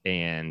 Yeah.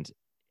 And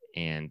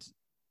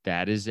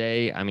that is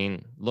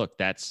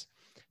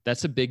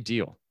that's a big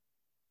deal.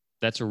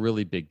 That's a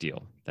really big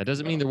deal. That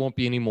doesn't mean there won't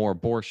be any more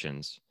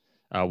abortions.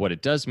 What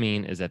it does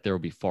mean is that there will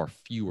be far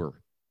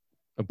fewer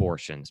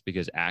abortions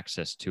because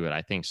access to it,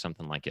 I think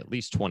something like at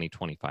least 20,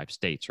 25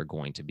 states are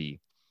going to be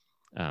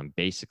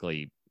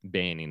basically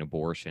banning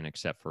abortion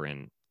except for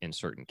in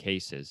certain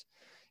cases.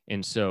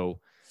 And so,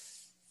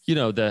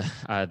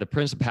 the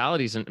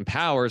principalities and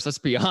powers, let's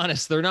be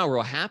honest, they're not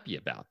real happy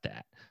about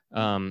that.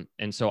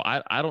 And so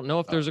I don't know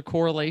if there's a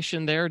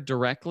correlation there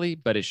directly,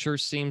 but it sure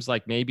seems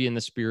like maybe in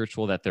the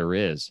spiritual that there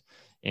is.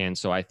 And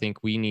so I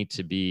think we need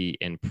to be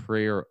in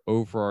prayer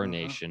over our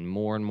nation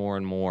more and more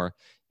and more.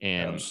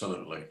 And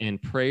absolutely in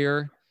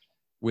prayer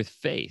with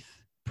faith,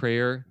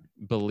 prayer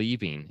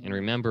believing. And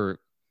remember,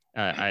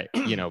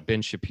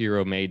 Ben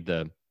Shapiro made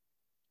the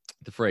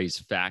phrase,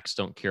 facts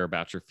don't care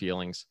about your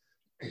feelings.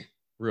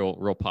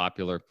 real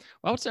popular.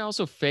 Well, I would say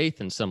also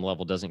faith in some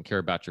level doesn't care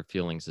about your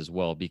feelings as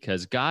well,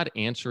 because God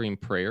answering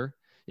prayer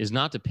is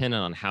not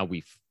dependent on how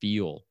we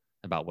feel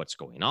about what's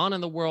going on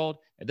in the world.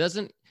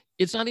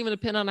 It's not even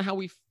dependent on how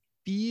we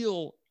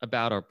feel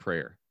about our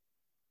prayer.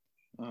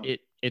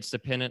 It's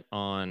dependent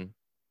on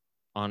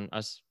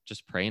us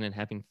just praying and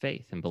having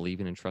faith and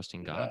believing and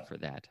trusting God for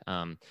that.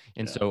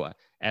 So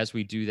as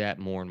we do that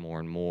more and more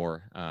and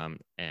more,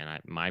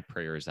 my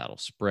prayer is that'll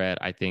spread.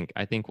 I think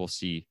we'll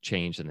see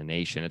change in the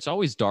nation. It's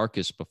always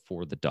darkest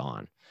before the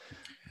dawn.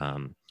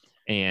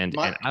 And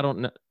I don't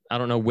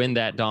know when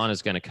that dawn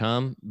is going to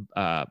come,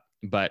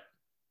 but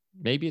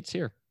maybe it's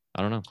here.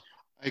 I don't know.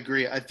 I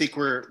agree. I think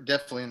we're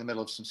definitely in the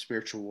middle of some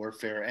spiritual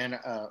warfare, and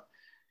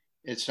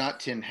it's not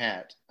tin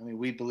hat. I mean,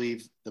 we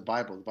believe the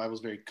Bible. The Bible is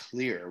very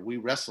clear. We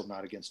wrestle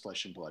not against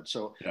flesh and blood.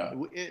 So,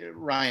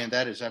 Ryan,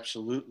 that is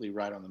absolutely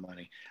right on the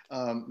money.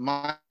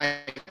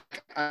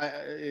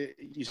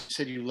 You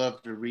said you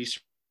love to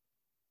research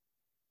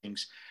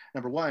things.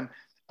 Number one,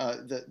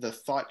 the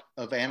thought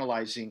of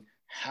analyzing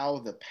how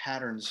the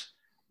patterns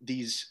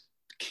these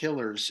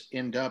killers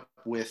end up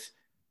with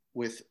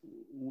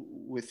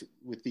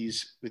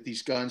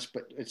these guns,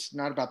 but it's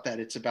not about that.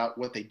 It's about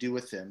what they do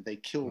with them. They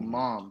kill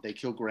mom, they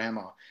kill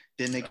grandma.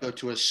 Then they go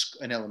to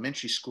an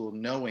elementary school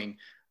knowing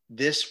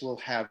this will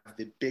have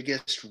the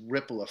biggest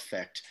ripple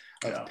effect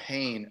of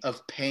pain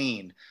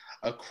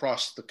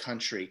across the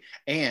country.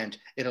 And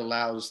it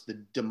allows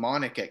the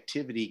demonic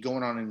activity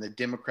going on in the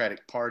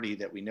Democratic Party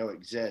that we know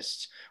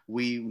exists.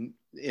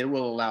 It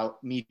will allow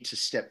me to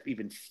step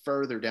even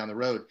further down the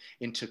road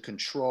into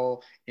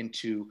control,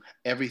 into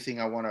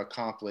everything I want to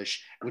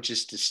accomplish, which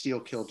is to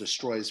steal, kill,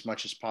 destroy as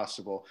much as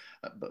possible.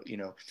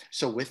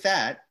 So with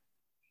that,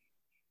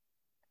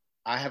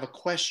 I have a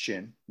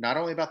question, not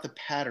only about the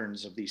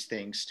patterns of these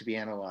things to be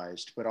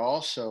analyzed, but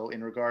also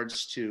in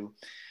regards to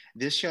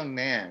this young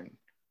man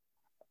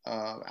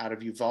out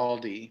of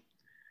Uvalde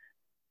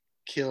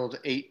killed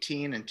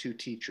 18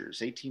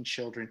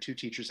 children, 2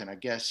 teachers, and I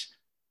guess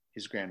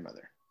his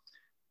grandmother.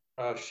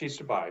 She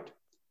survived.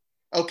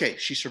 Okay,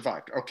 she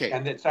survived. Okay.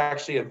 And it's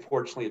actually,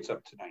 unfortunately, it's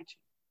up to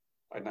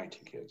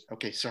 19 kids.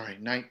 Okay, sorry,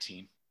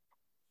 19.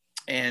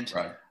 And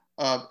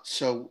right.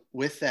 So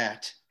with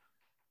that,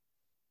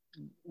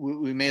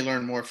 we may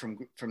learn more from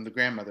the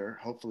grandmother,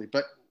 hopefully,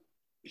 but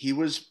he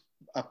was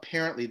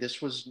apparently,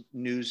 this was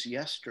news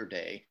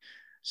yesterday,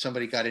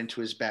 somebody got into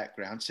his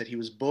background, said he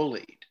was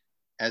bullied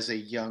as a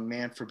young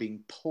man for being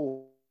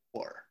poor.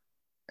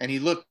 And he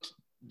looked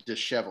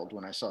disheveled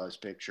when I saw his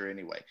picture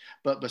anyway.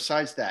 But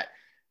besides that,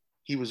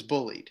 he was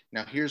bullied.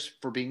 Now here's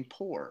for being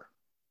poor.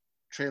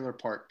 Trailer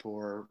park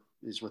poor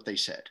is what they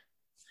said.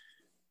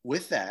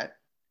 With that,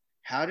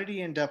 how did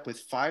he end up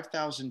with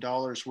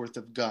 $5,000 worth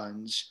of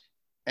guns,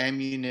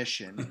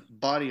 ammunition,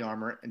 body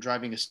armor, and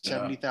driving a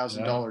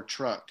 $70,000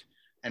 truck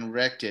and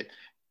wrecked it?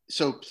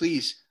 So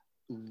please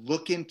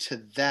look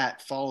into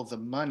that, follow the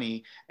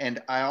money.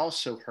 And I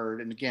also heard,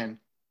 and again,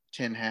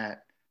 tin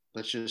hat,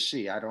 let's just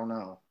see, I don't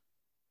know,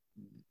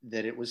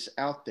 that it was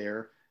out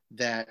there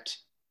that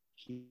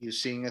he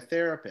was seeing a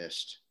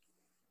therapist,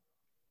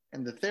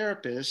 and the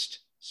therapist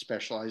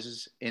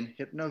specializes in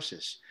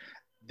hypnosis.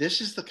 This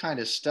is the kind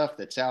of stuff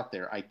that's out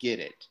there. I get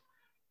it,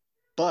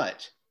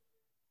 but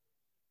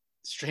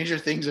stranger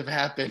things have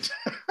happened.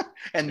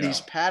 And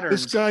these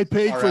patterns. This guy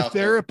paid for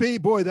therapy.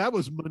 Boy, that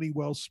was money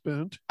well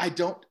spent. I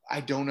don't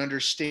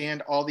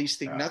understand all these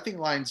things. Nothing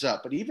lines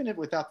up. But even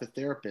without the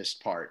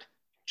therapist part,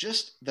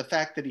 just the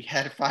fact that he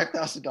had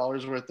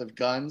 $5,000 worth of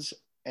guns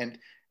and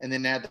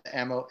then add the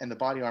ammo and the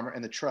body armor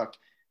and the truck,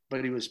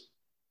 but he was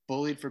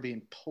bullied for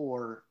being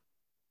poor,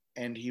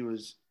 and he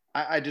was.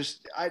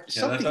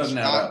 Something's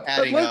not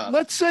adding up.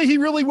 Let's say he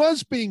really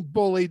was being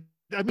bullied.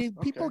 I mean,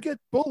 people get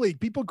bullied.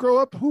 People grow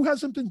up. Who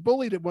hasn't been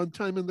bullied at one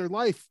time in their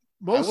life?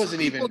 Most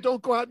people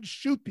don't go out and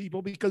shoot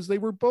people because they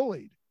were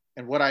bullied.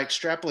 And what I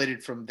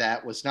extrapolated from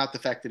that was not the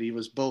fact that he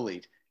was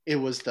bullied. It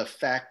was the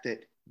fact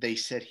that they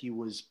said he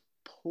was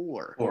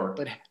poor.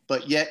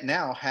 But yet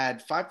now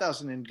had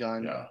 $5,000 in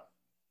gun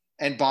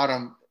and bought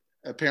them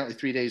apparently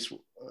 3 days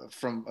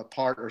from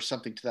apart or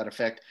something to that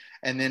effect.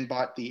 And then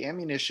bought the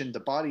ammunition, the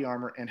body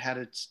armor, and had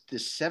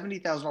this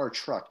 $70,000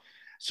 truck.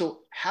 So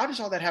how does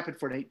all that happen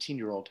for an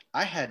 18-year-old?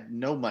 I had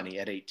no money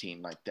at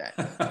 18 like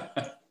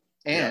that.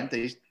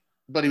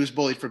 But he was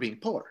bullied for being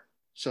poor.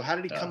 So how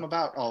did he come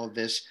about all of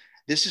this?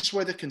 This is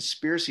where the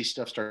conspiracy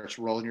stuff starts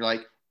rolling. You're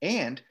like,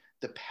 and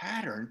the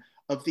pattern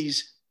of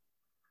these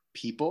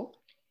people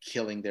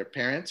killing their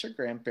parents or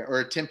grandparents,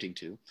 or attempting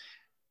to,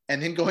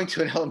 and then going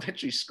to an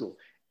elementary school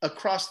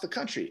across the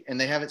country, and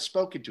they haven't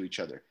spoken to each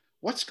other.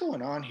 What's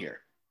going on here?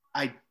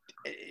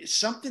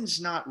 Something's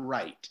not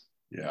right.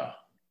 Yeah.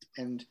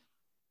 And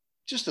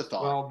just a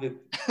thought. Well,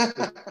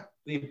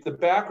 the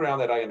background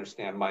that I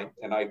understand, I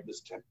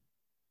was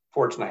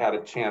fortunate I had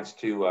a chance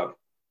to,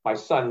 my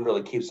son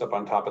really keeps up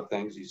on top of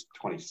things. He's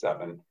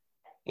 27,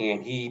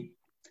 and he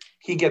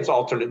gets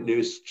alternate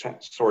news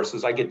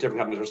sources. I get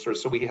different kinds of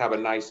sources, so we have a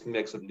nice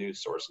mix of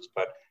news sources.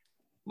 But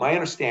my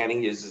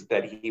understanding is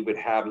that he would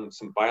have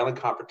some violent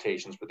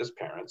confrontations with his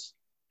parents.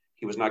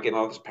 He was not getting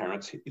along with his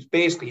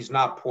parents. He's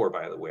not poor,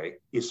 by the way.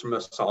 He's from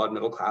a solid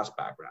middle class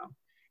background.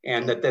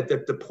 And that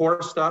the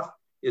poor stuff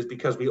is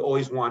because we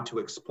always want to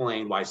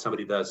explain why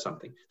somebody does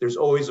something. There's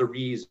always a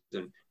reason.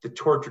 The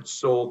tortured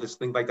soul, this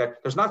thing like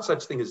that. There's not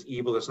such thing as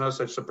evil. There's no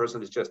such a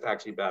person as just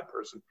actually a bad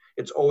person.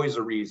 It's always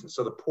a reason.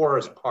 So the poor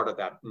is part of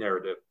that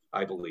narrative,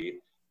 I believe.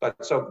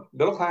 But so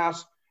middle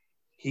class,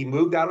 he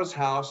moved out of his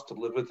house to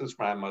live with his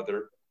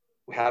grandmother.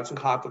 We had some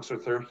conflicts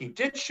with her. He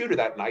did shoot her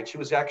that night. She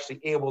was actually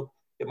able,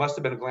 it must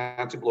have been a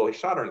glancing blow. He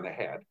shot her in the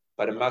head,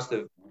 but it must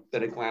have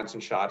been a glancing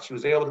shot. She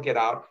was able to get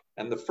out.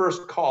 And the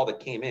first call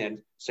that came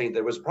in saying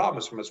there was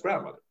problems from his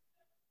grandmother.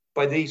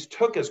 But these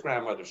took his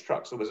grandmother's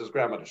truck. So it was his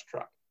grandmother's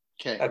truck.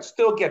 Okay. That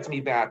still gets me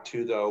back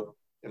to, though,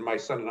 and my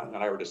son and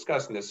I were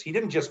discussing this, he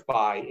didn't just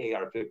buy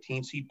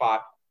AR-15s. He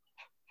bought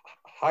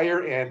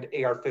higher end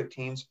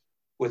AR-15s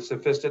with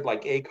sophisticated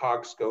like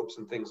ACOG scopes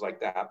and things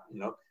like that, you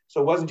know.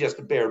 So it wasn't just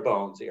a bare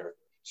bones AR.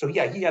 So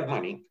yeah, he had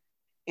money.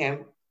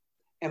 And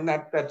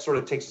that sort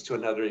of takes us to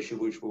another issue,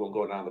 which we will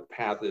go down the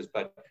path is,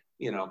 but,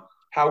 you know,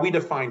 how we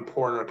define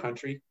poor in our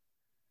country,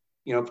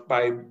 you know,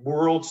 by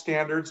world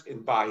standards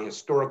and by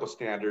historical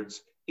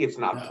standards, it's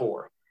not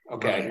poor.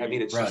 Okay. Right. I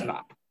mean, it's just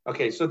not.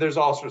 Okay. So there's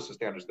all sorts of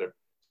standards there.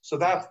 So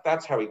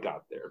that's how we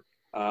got there.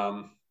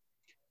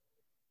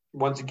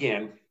 Once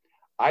again,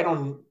 I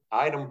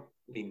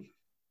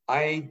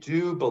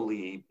do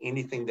believe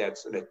anything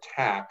that's an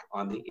attack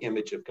on the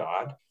image of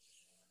God,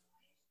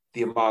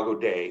 the Imago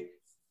Dei,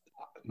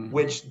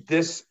 which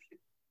this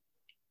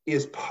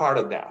is part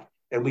of that.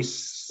 And we've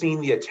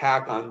seen the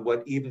attack on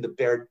what even the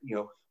bear, you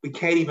know, we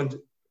can't even,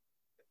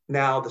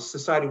 now the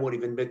society won't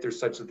even admit there's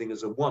such a thing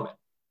as a woman.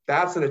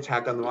 That's an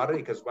attack on the modern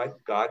because right,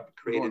 God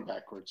created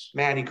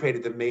man, he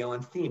created the male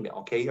and female.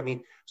 Okay. I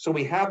mean, so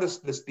we have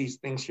these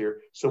things here.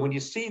 So when you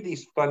see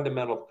these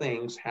fundamental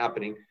things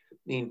happening, I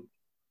mean,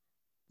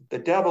 the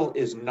devil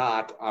is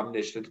not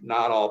omniscient,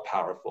 not all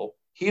powerful.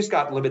 He's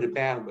got limited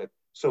bandwidth.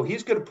 So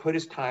he's going to put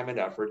his time and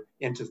effort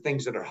into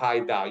things that are high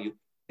value,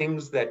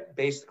 things that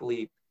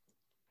basically,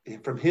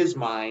 from his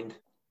mind,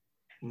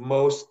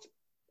 most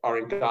are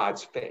in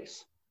God's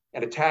face.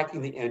 And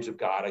attacking the image of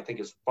God, I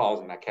think, falls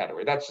in that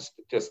category. That's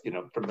just you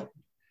know,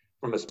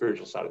 from a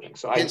spiritual side of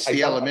things. So it's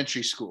the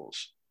elementary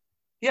schools.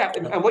 Yeah,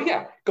 and well,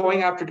 yeah,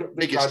 going after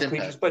God's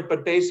creatures,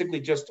 but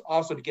basically just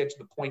also to get to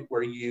the point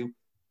where you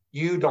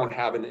don't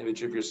have an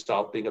image of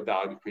yourself being a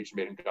valued creature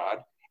made in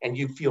God, and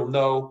you feel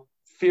no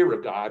fear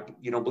of God.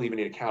 You don't believe in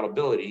any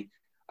accountability.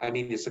 I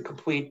mean, it's a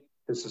complete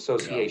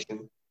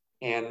disassociation.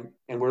 Yeah.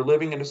 And we're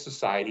living in a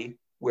society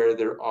where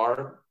there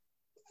are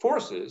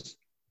forces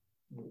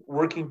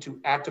working to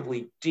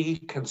actively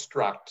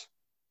deconstruct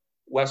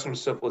Western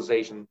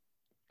civilization,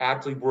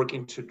 actively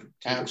working to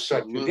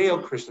deconstruct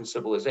Judeo-Christian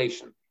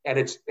civilization. And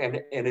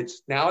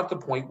it's now at the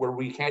point where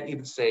we can't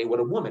even say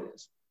what a woman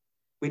is.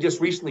 We just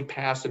recently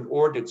passed an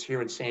ordinance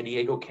here in San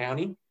Diego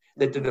County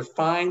that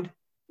defined,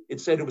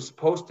 it said it was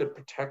supposed to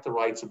protect the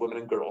rights of women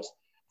and girls.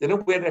 Then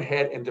it went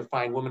ahead and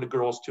defined women and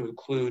girls to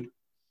include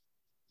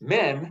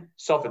men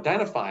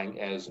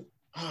self-identifying as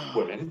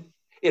women.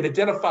 It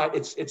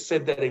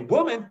said that a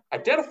woman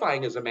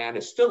identifying as a man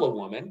is still a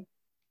woman.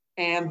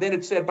 And then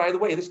it said, by the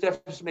way, this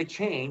definition may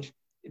change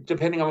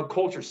depending on what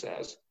culture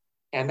says.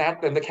 And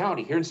that in the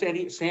county, here in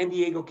San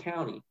Diego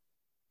County.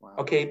 Wow.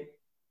 Okay.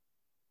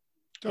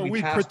 So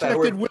we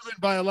protected women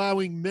by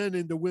allowing men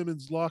into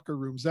women's locker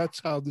rooms.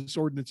 That's how this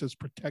ordinance has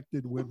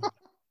protected women.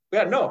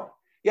 No.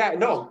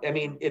 I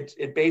mean,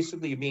 it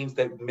basically means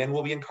that men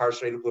will be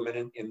incarcerated,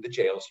 women in the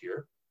jails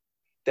here.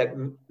 That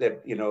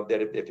you know,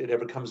 that if it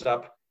ever comes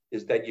up,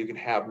 is that you can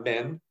have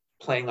men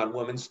playing on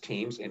women's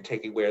teams and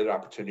taking away their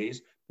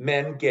opportunities,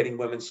 men getting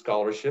women's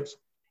scholarships.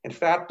 In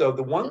fact, though,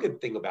 the one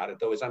good thing about it,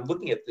 though, is I'm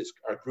looking at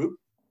our group,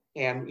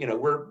 and you know,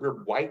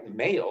 we're white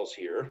males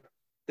here.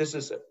 This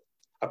is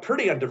a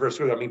pretty undiverse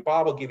group. I mean,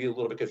 Bob will give you a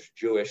little bit because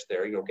Jewish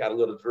there, you know, got a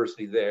little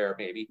diversity there,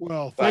 maybe.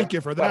 Well, thank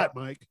you for that,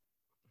 Mike.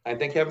 And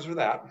thank heavens for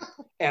that.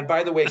 And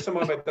by the way, some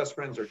of my best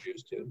friends are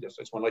Jews too. Just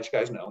I just want to let you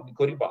guys know,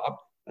 including Bob.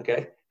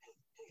 Okay.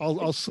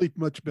 I'll sleep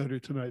much better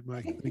tonight,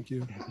 Mike. Thank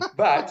you.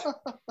 But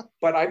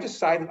I've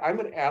decided I'm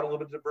going to add a little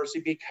bit of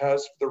diversity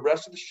because for the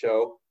rest of the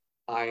show,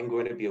 I'm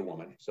going to be a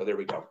woman. So there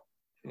we go.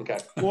 Okay.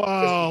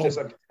 Wow.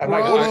 I'm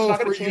not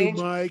going to change.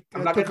 Mike.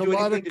 I'm not going to do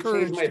anything to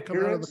change my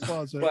appearance,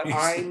 but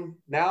I'm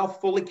now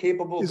fully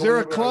capable. Is there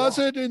a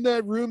closet in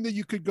that room that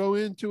you could go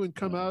into and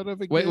come out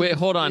of again? Wait,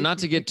 hold on. Not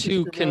to get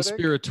too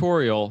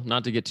conspiratorial,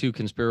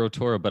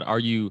 but are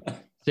you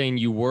saying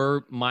you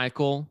were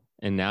Michael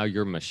and now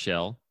you're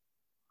Michelle?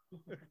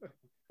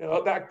 You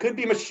know, that could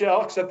be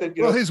Michelle, except that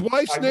his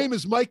wife's name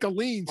is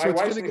Michaeline, so it's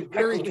going to get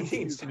very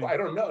confusing. I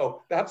don't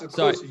know. That's as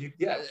close as you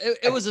get.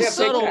 It was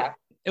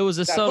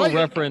a subtle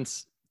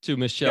reference to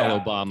Michelle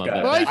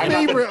Obama. My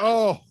favorite.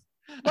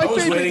 I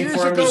was waiting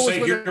for him to say,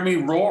 "Hear me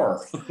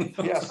roar."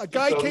 Yes. A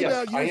guy came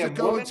out years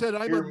ago and said,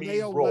 "I'm a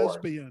male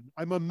lesbian.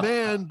 I'm a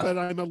man, but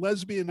I'm a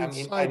lesbian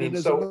inside. And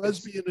as a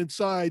lesbian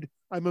inside,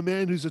 I'm a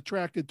man who's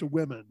attracted to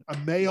women. A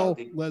male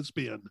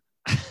lesbian."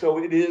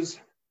 So it is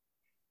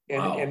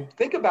And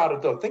think about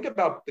it though. Think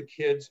about the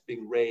kids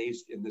being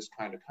raised in this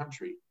kind of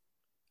country.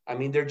 I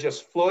mean, they're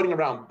just floating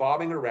around,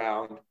 bobbing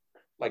around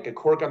like a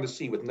cork on the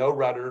sea with no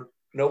rudder,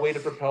 no way to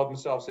propel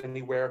themselves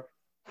anywhere.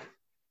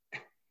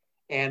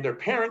 And their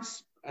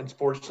parents,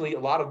 unfortunately, a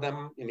lot of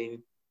them, I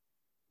mean,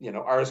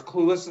 are as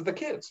clueless as the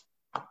kids.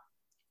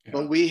 Yeah.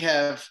 But we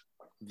have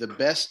the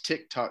best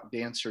TikTok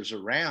dancers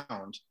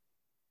around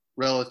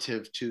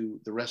relative to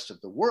the rest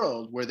of the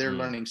world, where they're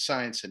learning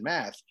science and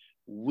math.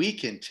 We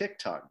can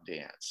TikTok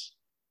dance.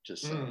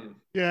 Just saying.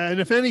 Yeah, and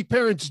if any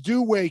parents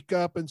do wake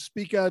up and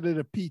speak out at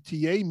a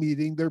PTA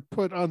meeting, they're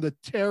put on the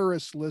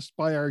terrorist list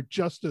by our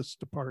Justice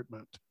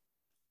Department.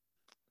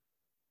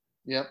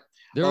 Yep.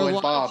 There are a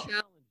lot of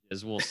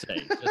challenges, we'll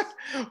say.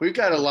 We've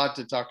got a lot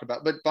to talk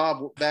about. But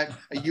Bob,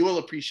 you will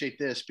appreciate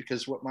this,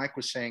 because what Mike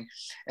was saying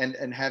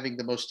and having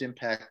the most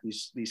impact,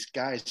 these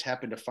guys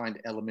happen to find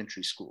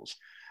elementary schools.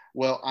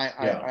 Well,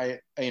 I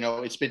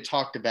it's been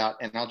talked about,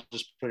 and I'll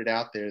just put it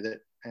out there that,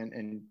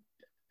 and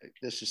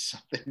this is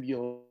something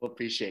you'll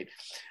appreciate.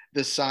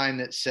 The sign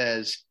that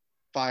says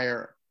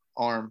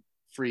firearm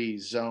free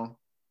zone,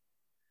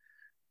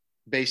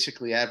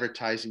 basically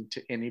advertising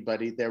to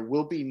anybody, there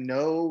will be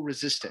no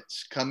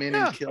resistance. Come in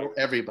and kill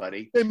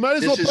everybody. They might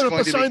as well put up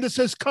a sign that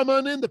says, come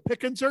on in, the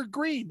pickings are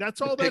green.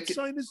 That's all that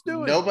sign is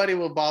doing. Nobody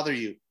will bother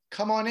you.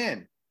 Come on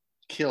in.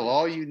 Kill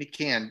all you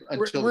can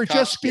until we're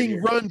just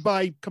being run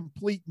by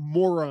complete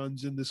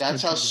morons in this country.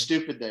 That's how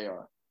stupid they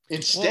are.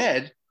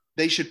 Instead,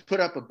 they should put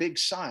up a big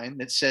sign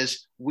that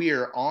says, we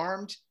are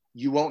armed,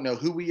 you won't know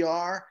who we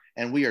are,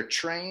 and we are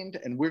trained,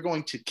 and we're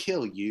going to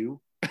kill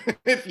you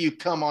if you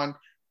come on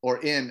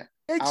or in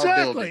our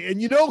building.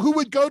 And you know who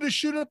would go to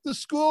shoot up the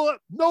school?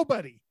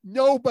 Nobody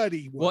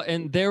would. Well,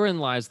 and therein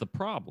lies the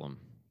problem.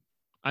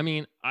 I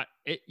mean,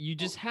 you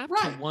just have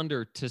to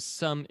wonder to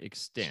some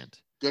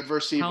extent good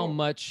versus evil, how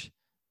much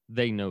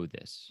they know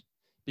this.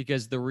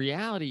 Because the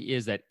reality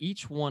is that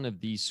each one of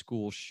these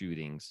school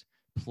shootings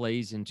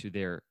plays into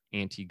their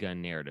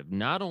anti-gun narrative.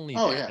 Not only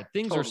that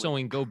things are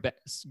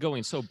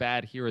going so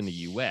bad here in the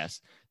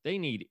U.S., they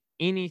need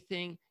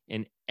anything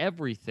and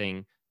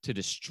everything to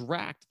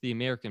distract the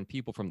American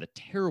people from the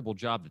terrible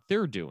job that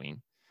they're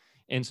doing.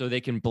 And so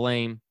they can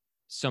blame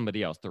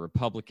somebody else, the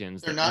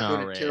Republicans. They're not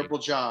doing a terrible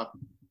job.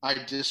 I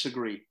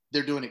disagree.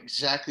 They're doing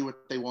exactly what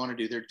they want to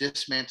do. They're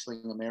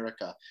dismantling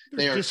America.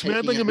 They're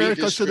dismantling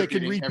America so they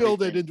can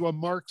rebuild it into a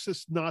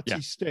Marxist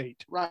Nazi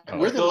state. Right.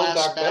 We're the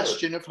last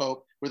bastion of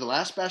hope. We're the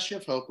last bastion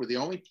of hope. We're the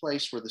only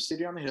place where the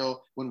city on the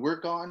hill, when we're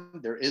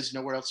gone, there is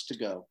nowhere else to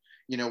go.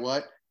 You know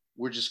what?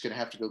 We're just going to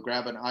have to go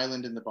grab an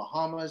island in the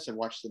Bahamas and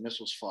watch the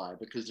missiles fly,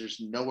 because there's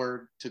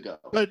nowhere to go.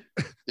 But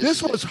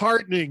this was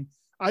heartening.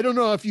 I don't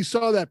know if you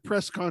saw that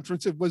press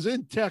conference. It was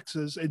in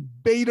Texas, and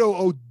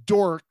Beto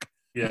O'Rourke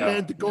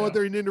had to go out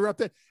there and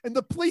interrupt it. And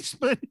the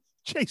policeman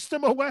chased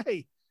him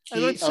away.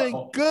 And I'm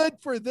saying, good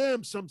for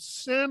them, some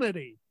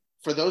sanity.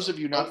 For those of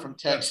you not from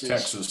Texas.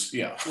 Texas,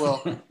 yeah.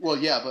 well,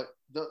 yeah, but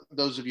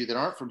those of you that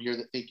aren't from here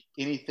that think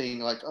anything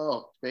like,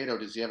 oh, Beto,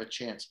 does he have a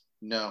chance?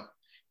 No,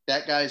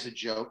 that guy's a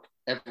joke.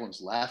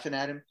 Everyone's laughing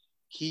at him.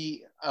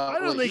 I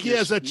don't think he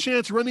has a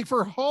chance running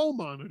for hall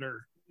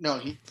monitor. No,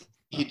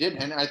 he didn't.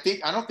 And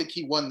I don't think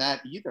he won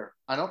that either.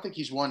 I don't think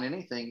he's won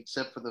anything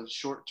except for the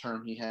short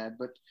term he had,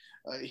 but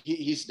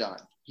he's done.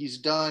 He's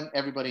done.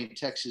 Everybody in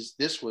Texas,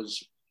 this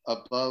was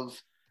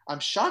above. I'm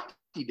shocked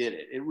he did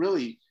it. It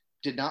really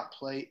did not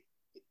play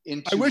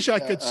into. I wish I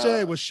could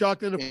say I was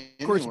shocked. And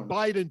of course,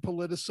 Biden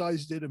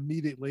politicized it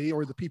immediately,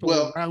 or the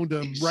people around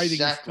him writing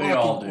his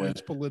talking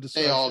points politicized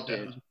it. They all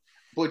did.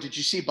 Boy, did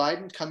you see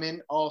Biden come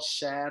in all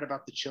sad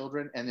about the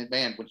children? And then,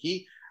 man, when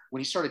he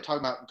started talking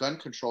about gun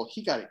control,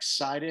 he got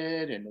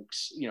excited and,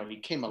 he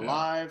came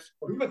alive.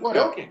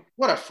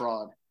 What a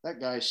fraud. That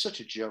guy is such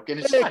a joke.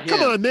 And it's not him.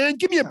 Come on, man.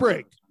 Give me a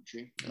break.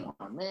 Come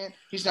on, man.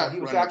 He's not. He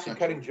was actually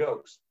cutting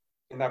jokes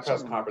in that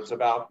press conference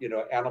about,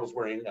 animals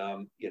wearing,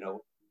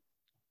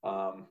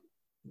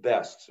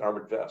 vests,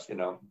 armored vests,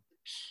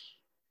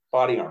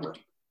 body armor.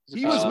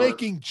 He was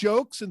making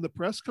jokes in the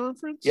press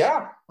conference?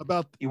 Yeah.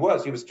 He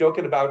was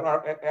joking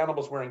about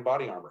animals wearing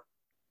body armor.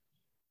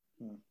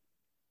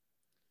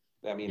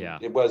 I mean,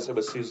 it was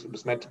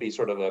meant to be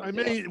sort of a. I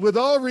mean, with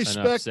all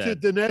respect to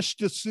Dinesh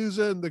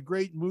D'Souza and the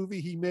great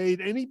movie he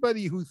made,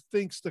 anybody who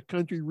thinks the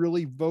country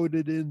really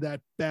voted in that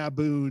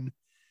baboon,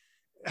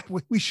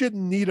 we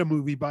shouldn't need a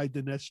movie by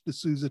Dinesh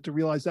D'Souza to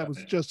realize that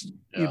was just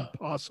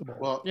impossible.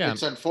 Well,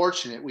 it's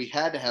unfortunate. We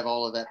had to have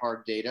all of that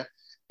hard data.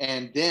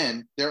 And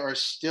then there are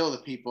still the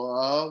people,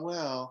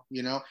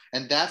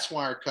 and that's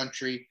why our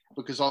country,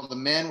 because all the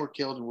men were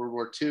killed in World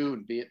War II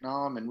and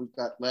Vietnam, and we've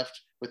got left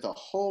with a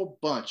whole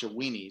bunch of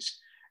weenies,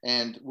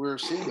 and we're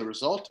seeing the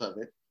result of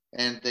it.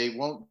 And they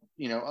won't,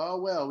 we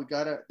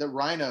got the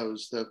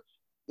rhinos, the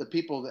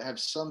people that have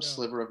some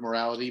sliver of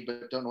morality,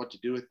 but don't know what to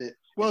do with it.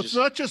 Well, it's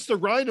not just the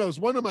rhinos.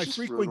 One of my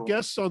frequent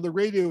guests on the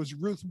radio is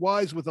Ruth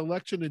Wise with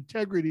Election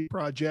Integrity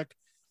Project.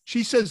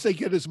 She says they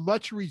get as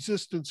much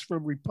resistance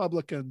from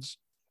Republicans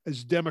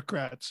as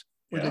Democrats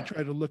when they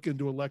try to look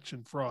into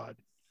election fraud.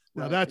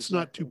 Now, that's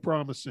not too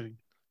promising.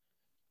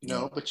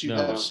 No, but you No.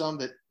 have some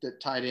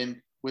that tied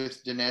in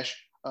with Dinesh.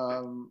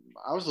 I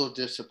was a little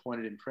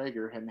disappointed in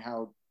Prager and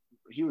how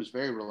he was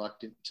very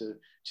reluctant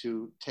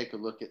to take a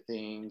look at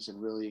things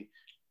and really,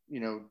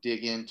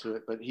 dig into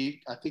it. But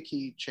I think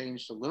he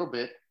changed a little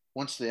bit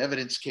once the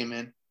evidence came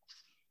in.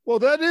 Well,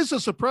 that is a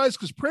surprise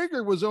because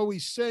Prager was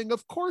always saying,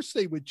 of course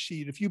they would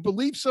cheat. If you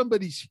believe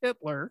somebody's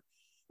Hitler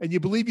and you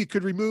believe you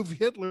could remove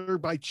Hitler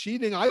by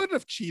cheating, I would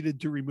have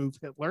cheated to remove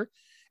Hitler.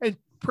 And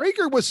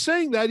Prager was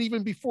saying that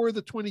even before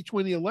the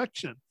 2020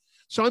 election.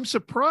 So I'm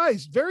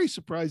surprised, very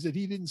surprised that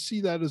he didn't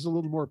see that as a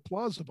little more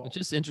plausible. It's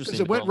just interesting.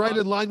 Because it went right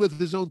in line with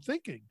his own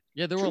thinking.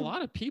 Yeah, there were a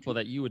lot of people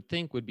that you would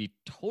think would be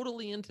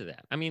totally into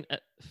that. I mean,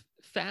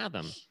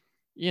 fathom,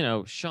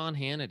 Sean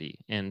Hannity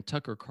and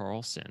Tucker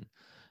Carlson.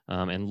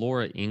 And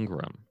Laura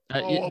Ingraham.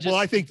 Well,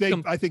 I think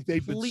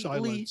they've been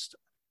silenced.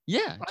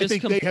 Yeah, I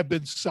think they have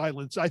been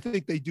silenced. I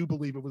think they do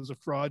believe it was a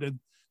fraud, and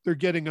they're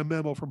getting a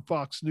memo from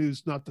Fox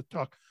News not to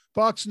talk.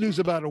 Fox News,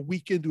 about a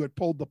week into it,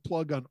 pulled the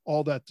plug on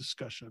all that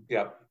discussion.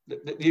 Yeah,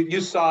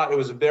 you saw it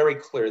was very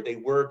clear they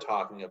were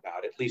talking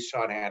about it. At least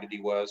Sean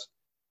Hannity was.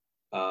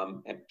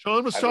 And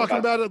Sean was talking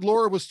about it.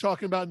 Laura was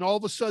talking about it, and all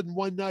of a sudden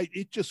one night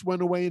it just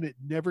went away and it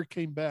never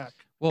came back.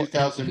 Well,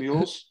 2,000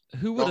 Mules.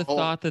 Who would have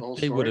thought that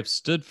they would have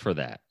stood for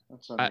that?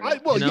 I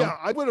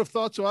would have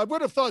thought so. I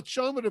would have thought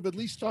Sean would have at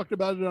least talked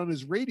about it on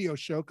his radio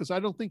show, because I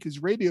don't think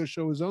his radio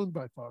show is owned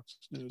by Fox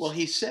News. Well,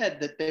 he said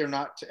that they're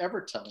not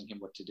ever telling him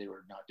what to do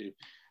or not do.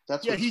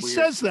 That's he weird.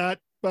 says that,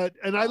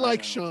 and I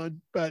like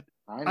Sean, but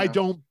I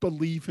don't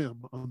believe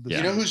him on this.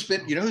 You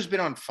know who's been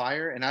on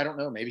fire, and I don't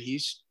know, maybe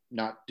he's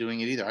not doing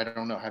it either. I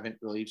don't know. I haven't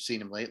really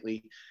seen him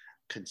lately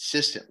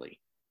consistently.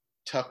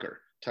 Tucker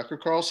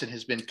Carlson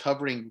has been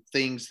covering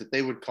things that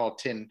they would call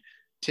tin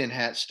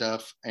hat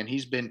stuff, and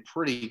he's been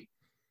pretty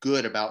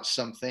good about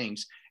some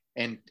things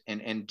and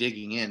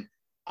digging in.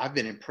 I've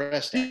been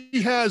impressed.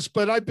 He has,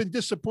 but I've been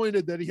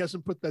disappointed that he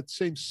hasn't put that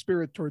same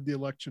spirit toward the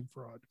election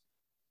fraud.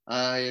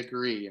 I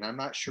agree, and I'm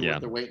not sure what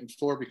they're waiting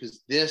for,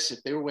 because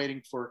if they were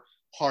waiting for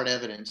hard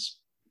evidence.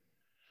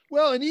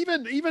 Well, and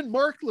even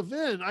Mark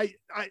Levin,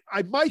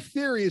 my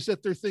theory is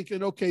that they're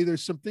thinking, okay,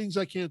 there's some things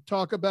I can't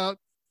talk about,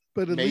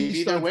 but at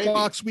least on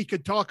Fox we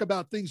could talk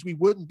about things we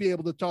wouldn't be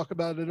able to talk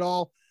about at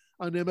all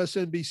on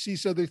MSNBC.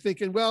 So they're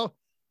thinking, well,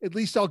 at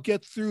least I'll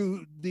get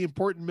through the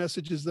important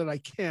messages that I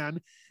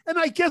can. And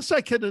I guess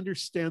I can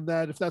understand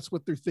that if that's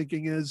what they're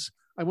thinking is.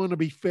 I want to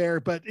be fair,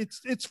 but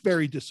it's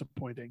very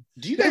disappointing.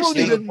 They won't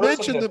even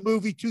mention the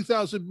movie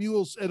 2,000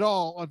 Mules at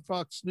all on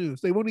Fox News.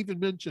 They won't even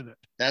mention it.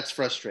 That's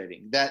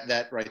frustrating.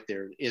 That right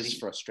there is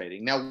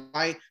frustrating. Now,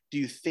 why do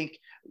you think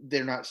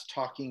they're not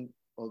talking?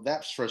 Well,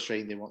 that's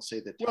frustrating. They won't say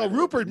that. Well,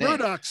 Rupert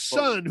Murdoch's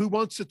son, who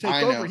wants to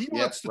take over, he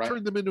wants to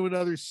turn them into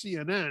another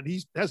CNN.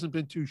 He hasn't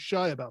been too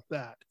shy about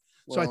that.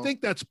 So I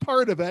think that's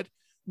part of it.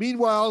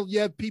 Meanwhile, you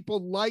have people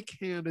like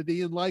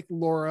Hannity and like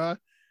Laura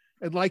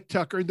and like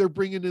Tucker, and they're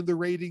bringing in the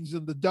ratings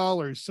and the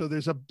dollars. So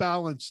there's a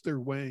balance they're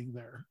weighing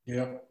there.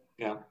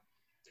 Yeah.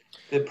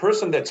 The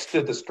person that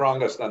stood the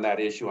strongest on that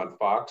issue on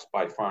Fox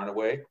by far and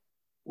away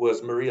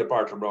was Maria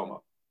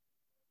Bartiromo.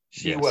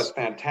 She was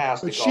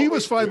fantastic. But she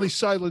was finally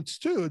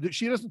silenced too.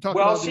 She doesn't talk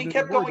about it. She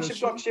kept going.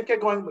 She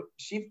kept going.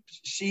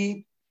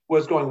 She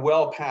was going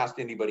well past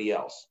anybody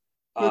else.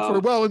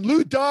 And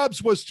Lou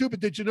Dobbs was too, but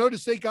did you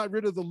notice they got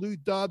rid of the Lou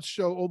Dobbs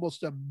show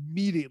almost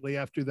immediately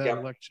after that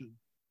election?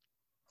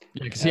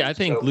 Yeah, because I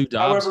think Lou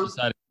Dobbs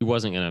decided he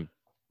wasn't going to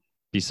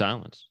be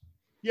silenced.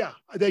 Yeah,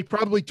 they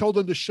probably told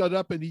him to shut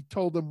up, and he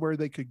told them where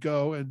they could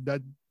go, and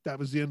that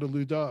was the end of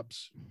Lou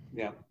Dobbs.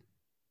 Yeah.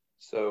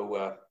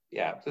 So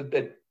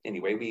but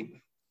anyway,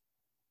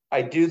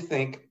 I do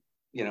think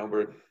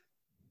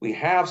we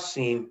have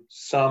seen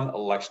some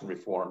election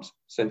reforms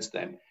since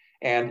then,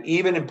 and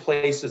even in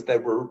places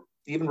that were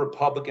even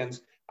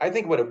Republicans. I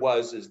think what it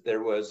was is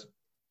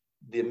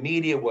the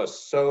media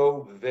was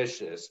so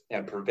vicious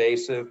and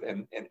pervasive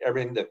and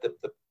everything that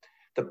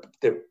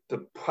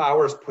the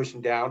powers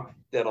pushing down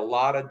that a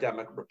lot of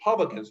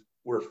Republicans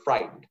were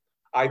frightened.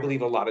 I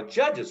believe a lot of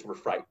judges were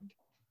frightened.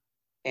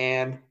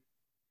 And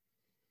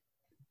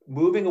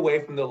moving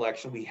away from the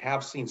election, we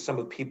have seen some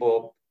of the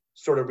people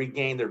sort of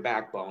regain their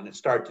backbone and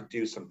start to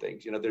do some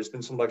things. There's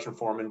been some election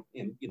reform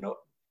in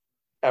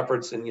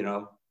efforts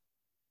in,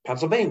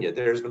 Pennsylvania.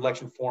 There's been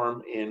election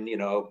reform in,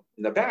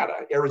 Nevada,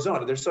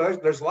 Arizona. There's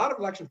a lot of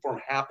election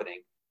reform happening.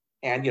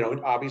 And,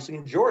 obviously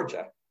in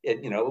Georgia, it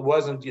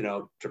wasn't,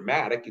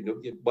 dramatic.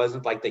 It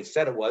wasn't like they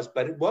said it was,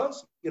 but it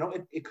was,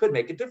 it could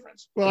make a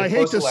difference. Well, I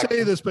hate to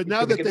say this, but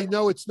now that they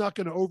know it's not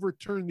going to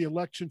overturn the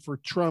election for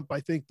Trump,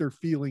 I think they're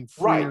feeling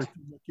freer to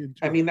look into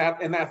it. I mean,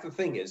 that's the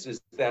thing is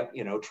that,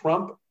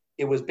 Trump,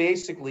 it was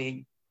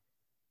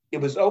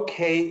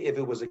okay if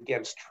it was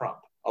against Trump.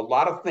 A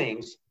lot of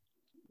things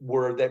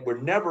were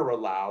never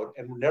allowed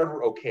and were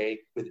never okay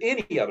with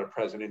any other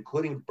president,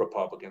 including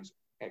Republicans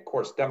and of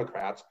course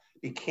Democrats,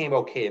 became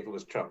okay if it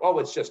was Trump. Oh,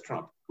 it's just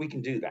Trump. We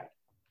can do that,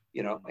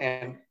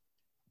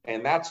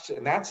 and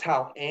that's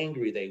how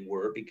angry they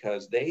were,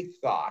 because they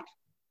thought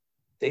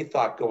they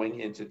thought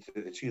going into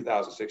the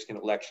 2016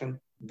 election,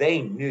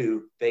 they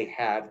knew they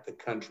had the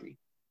country.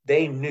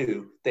 They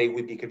knew they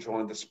would be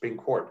controlling the Supreme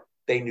Court.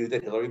 They knew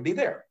that Hillary would be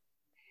there.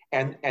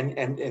 And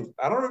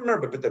I don't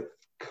remember, but the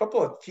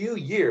few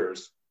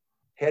years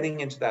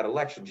heading into that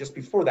election, just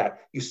before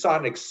that, you saw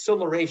an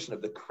acceleration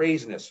of the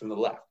craziness from the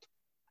left.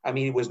 I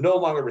mean, it was no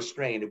longer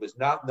restrained. It was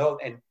not,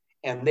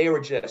 and they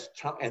were just,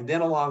 and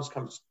then along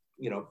comes,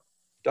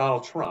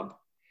 Donald Trump.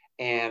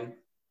 And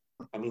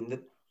I mean,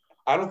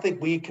 I don't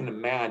think we can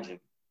imagine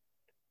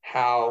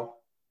how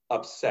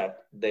upset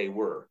they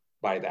were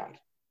by that.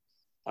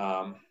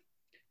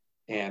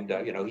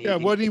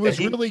 What he was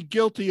really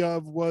guilty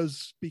of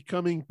was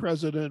becoming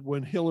president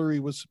when Hillary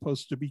was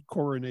supposed to be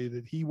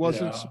coronated. He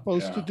wasn't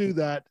supposed to do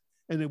that,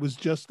 and it was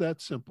just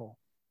that simple.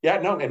 Yeah,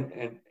 no,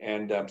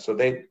 so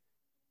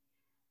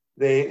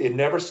it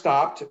never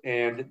stopped,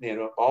 and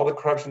all the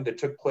corruption that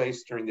took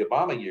place during the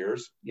Obama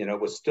years,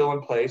 was still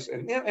in place,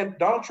 and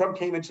Donald Trump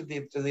came into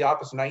the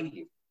office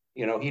naive.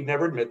 He'd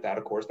never admit that.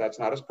 Of course, that's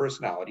not his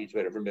personality to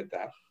ever admit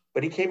that.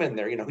 But he came in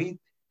there.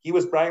 He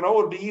was bragging, "Oh,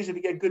 it'd be easy to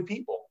get good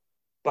people."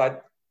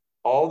 But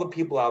all the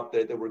people out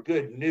there that were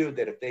good knew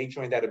that if they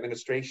joined that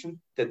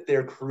administration, that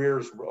their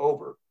careers were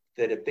over.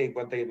 That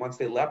once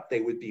they left,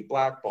 they would be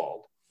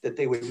blackballed. That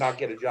they would not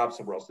get a job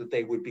somewhere else. That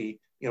they would be,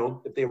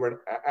 if they were an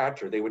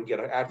actor, they wouldn't get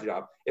an ad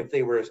job. If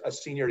they were a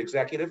senior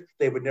executive,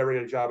 they would never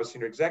get a job as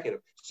senior executive.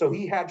 So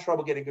he had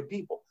trouble getting good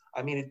people.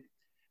 I mean,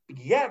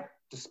 yet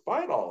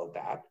despite all of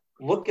that,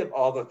 look at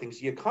all the things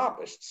he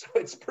accomplished. So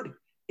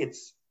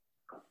it's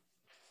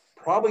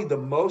probably the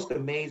most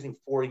amazing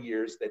 4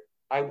 years that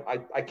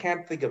I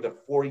can't think of a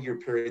 4-year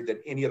period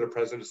that any other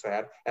president has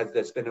had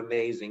that's been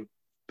amazing.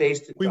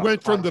 We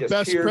went from the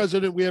best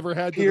president we ever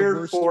had to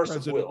the worst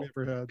president we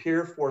ever had.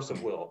 Pure force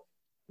of will.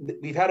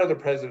 We've had other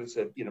presidents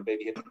that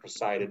maybe had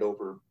presided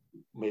over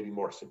maybe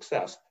more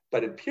success,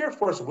 but in pure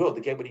force of will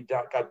to get what he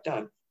got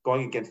done,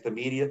 going against the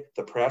media,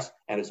 the press,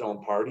 and his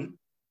own party.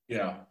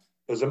 Yeah,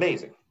 it was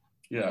amazing.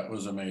 Yeah, it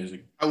was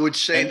amazing. I would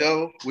say,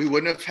 though, we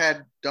wouldn't have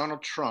had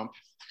Donald Trump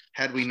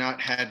had we not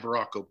had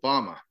Barack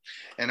Obama.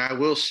 And I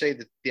will say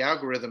that the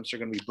algorithms are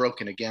going to be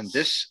broken again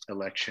this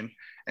election,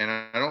 and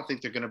I don't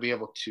think they're going to be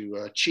able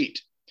to cheat.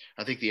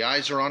 I think the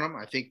eyes are on them.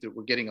 I think that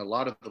we're getting a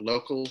lot of the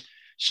local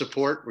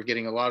support. We're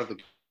getting a lot of the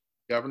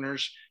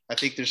governors. I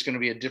think there's going to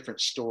be a different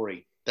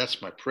story.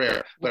 That's my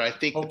prayer. But I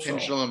think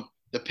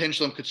the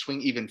pendulum could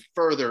swing even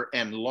further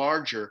and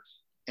larger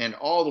and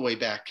all the way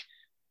back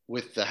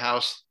with the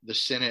House, the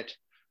Senate,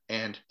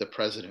 and the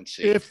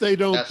presidency. If they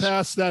don't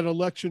pass that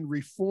election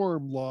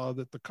reform law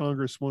that the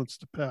Congress wants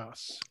to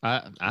pass.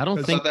 I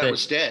don't think that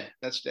was dead.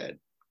 That's dead.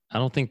 I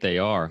don't think they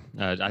are.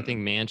 I think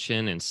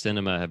Manchin and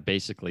Sinema have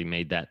basically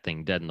made that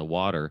thing dead in the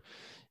water.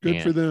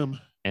 Good for them.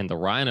 And the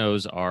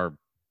rhinos aren't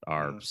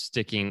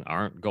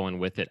going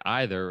with it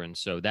either. And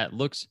so that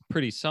looks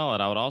pretty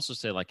solid. I would also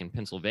say, like in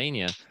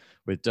Pennsylvania,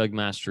 with Doug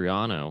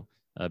Mastriano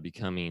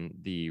becoming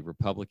the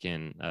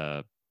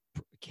Republican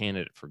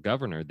candidate for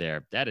governor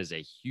there, that is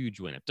a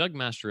huge win. If Doug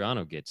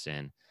Mastriano gets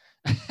in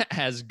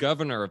as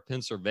governor of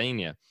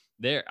Pennsylvania,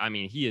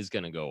 he is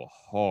going to go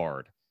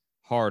hard.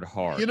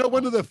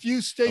 One of the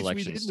few states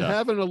we didn't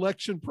have an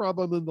election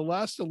problem in the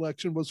last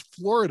election was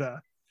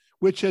Florida,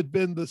 which had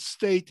been the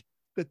state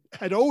that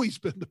had always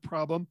been the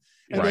problem.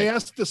 And They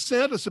asked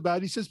DeSantis about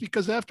it. He says,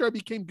 because after I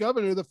became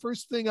governor, the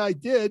first thing I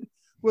did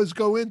was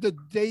go into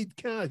Dade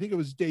County. I think it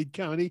was Dade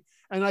County.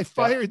 And I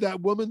fired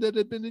that woman that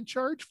had been in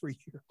charge for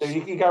years. So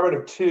you got rid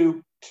of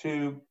two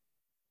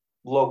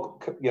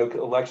local,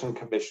 election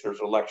commissioners,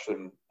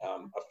 election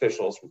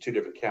officials from two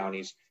different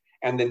counties.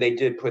 And then they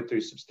did put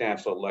through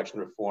substantial election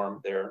reform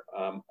there.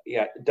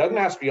 Doug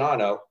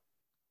Mastriano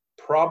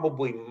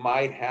probably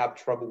might have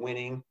trouble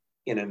winning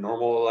in a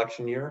normal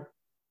election year,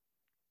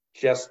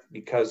 just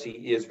because he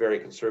is very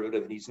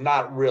conservative. He's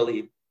not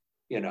really,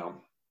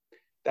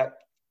 that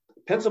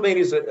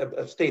Pennsylvania is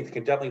a state that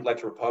can definitely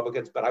elect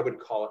Republicans, but I would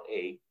call it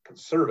a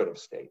conservative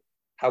state.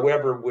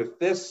 However, with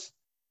this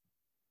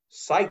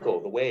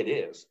cycle, the way it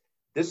is,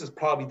 this is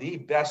probably the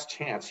best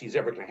chance he's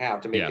ever going to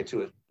have to make it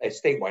to a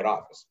statewide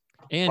office.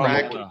 And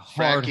a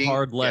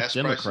hard left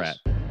Democrat.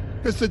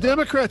 Because the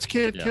Democrats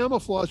can't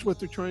camouflage what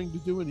they're trying to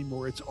do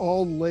anymore. It's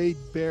all laid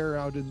bare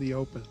out in the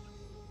open.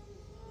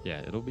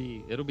 Yeah, it'll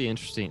be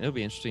interesting. It'll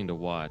be interesting to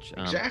watch.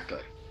 Exactly.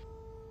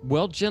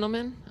 Well,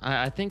 gentlemen,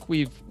 I think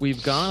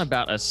we've gone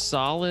about a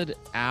solid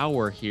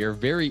hour here.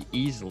 Very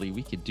easily,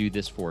 we could do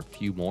this for a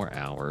few more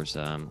hours,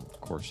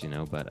 of course,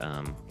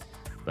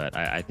 but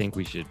I think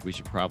we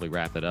should probably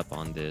wrap it up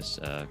on this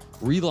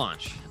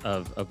relaunch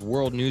of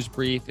World News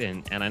Brief.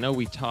 And I know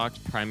we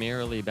talked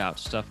primarily about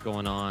stuff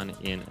going on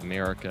in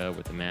America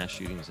with the mass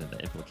shootings and the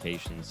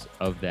implications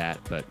of that,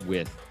 but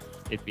with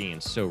it being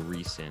so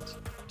recent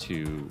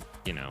to,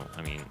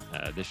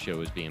 this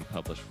show is being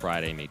published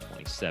Friday, May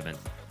 27th.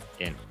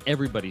 And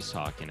everybody's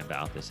talking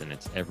about this, and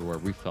it's everywhere.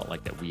 We felt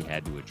like that we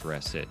had to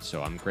address it.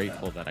 So I'm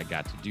grateful that I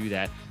got to do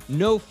that.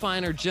 No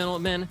finer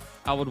gentleman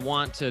I would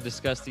want to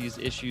discuss these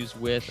issues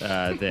with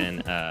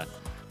than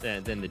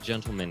than the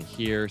gentlemen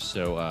here.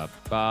 So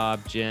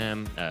Bob,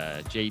 Jim,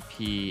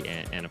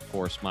 JP, and of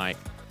course Mike,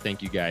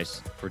 thank you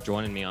guys for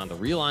joining me on the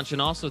relaunch,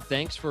 and also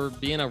thanks for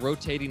being a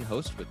rotating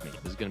host with me.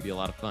 This is going to be a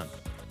lot of fun.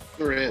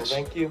 Sure is.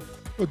 Well, thank you.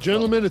 Well,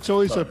 gentlemen, it's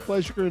always a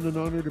pleasure and an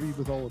honor to be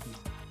with all of you.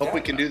 Hope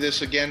we can do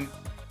this again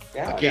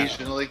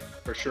occasionally,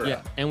 for sure.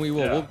 Yeah, and we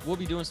will. Yeah. We'll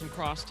be doing some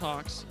cross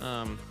talks.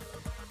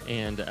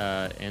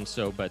 And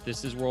so, but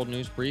this is World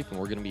News Brief, and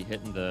we're going to be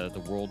hitting the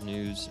world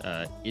news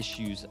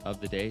issues of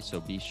the day.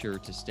 So be sure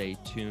to stay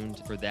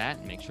tuned for that,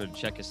 and make sure to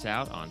check us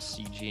out on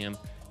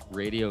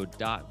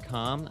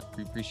cgmradio.com.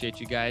 We appreciate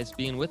you guys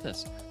being with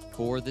us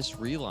for this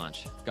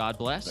relaunch. God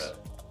bless.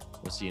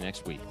 We'll see you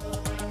next week.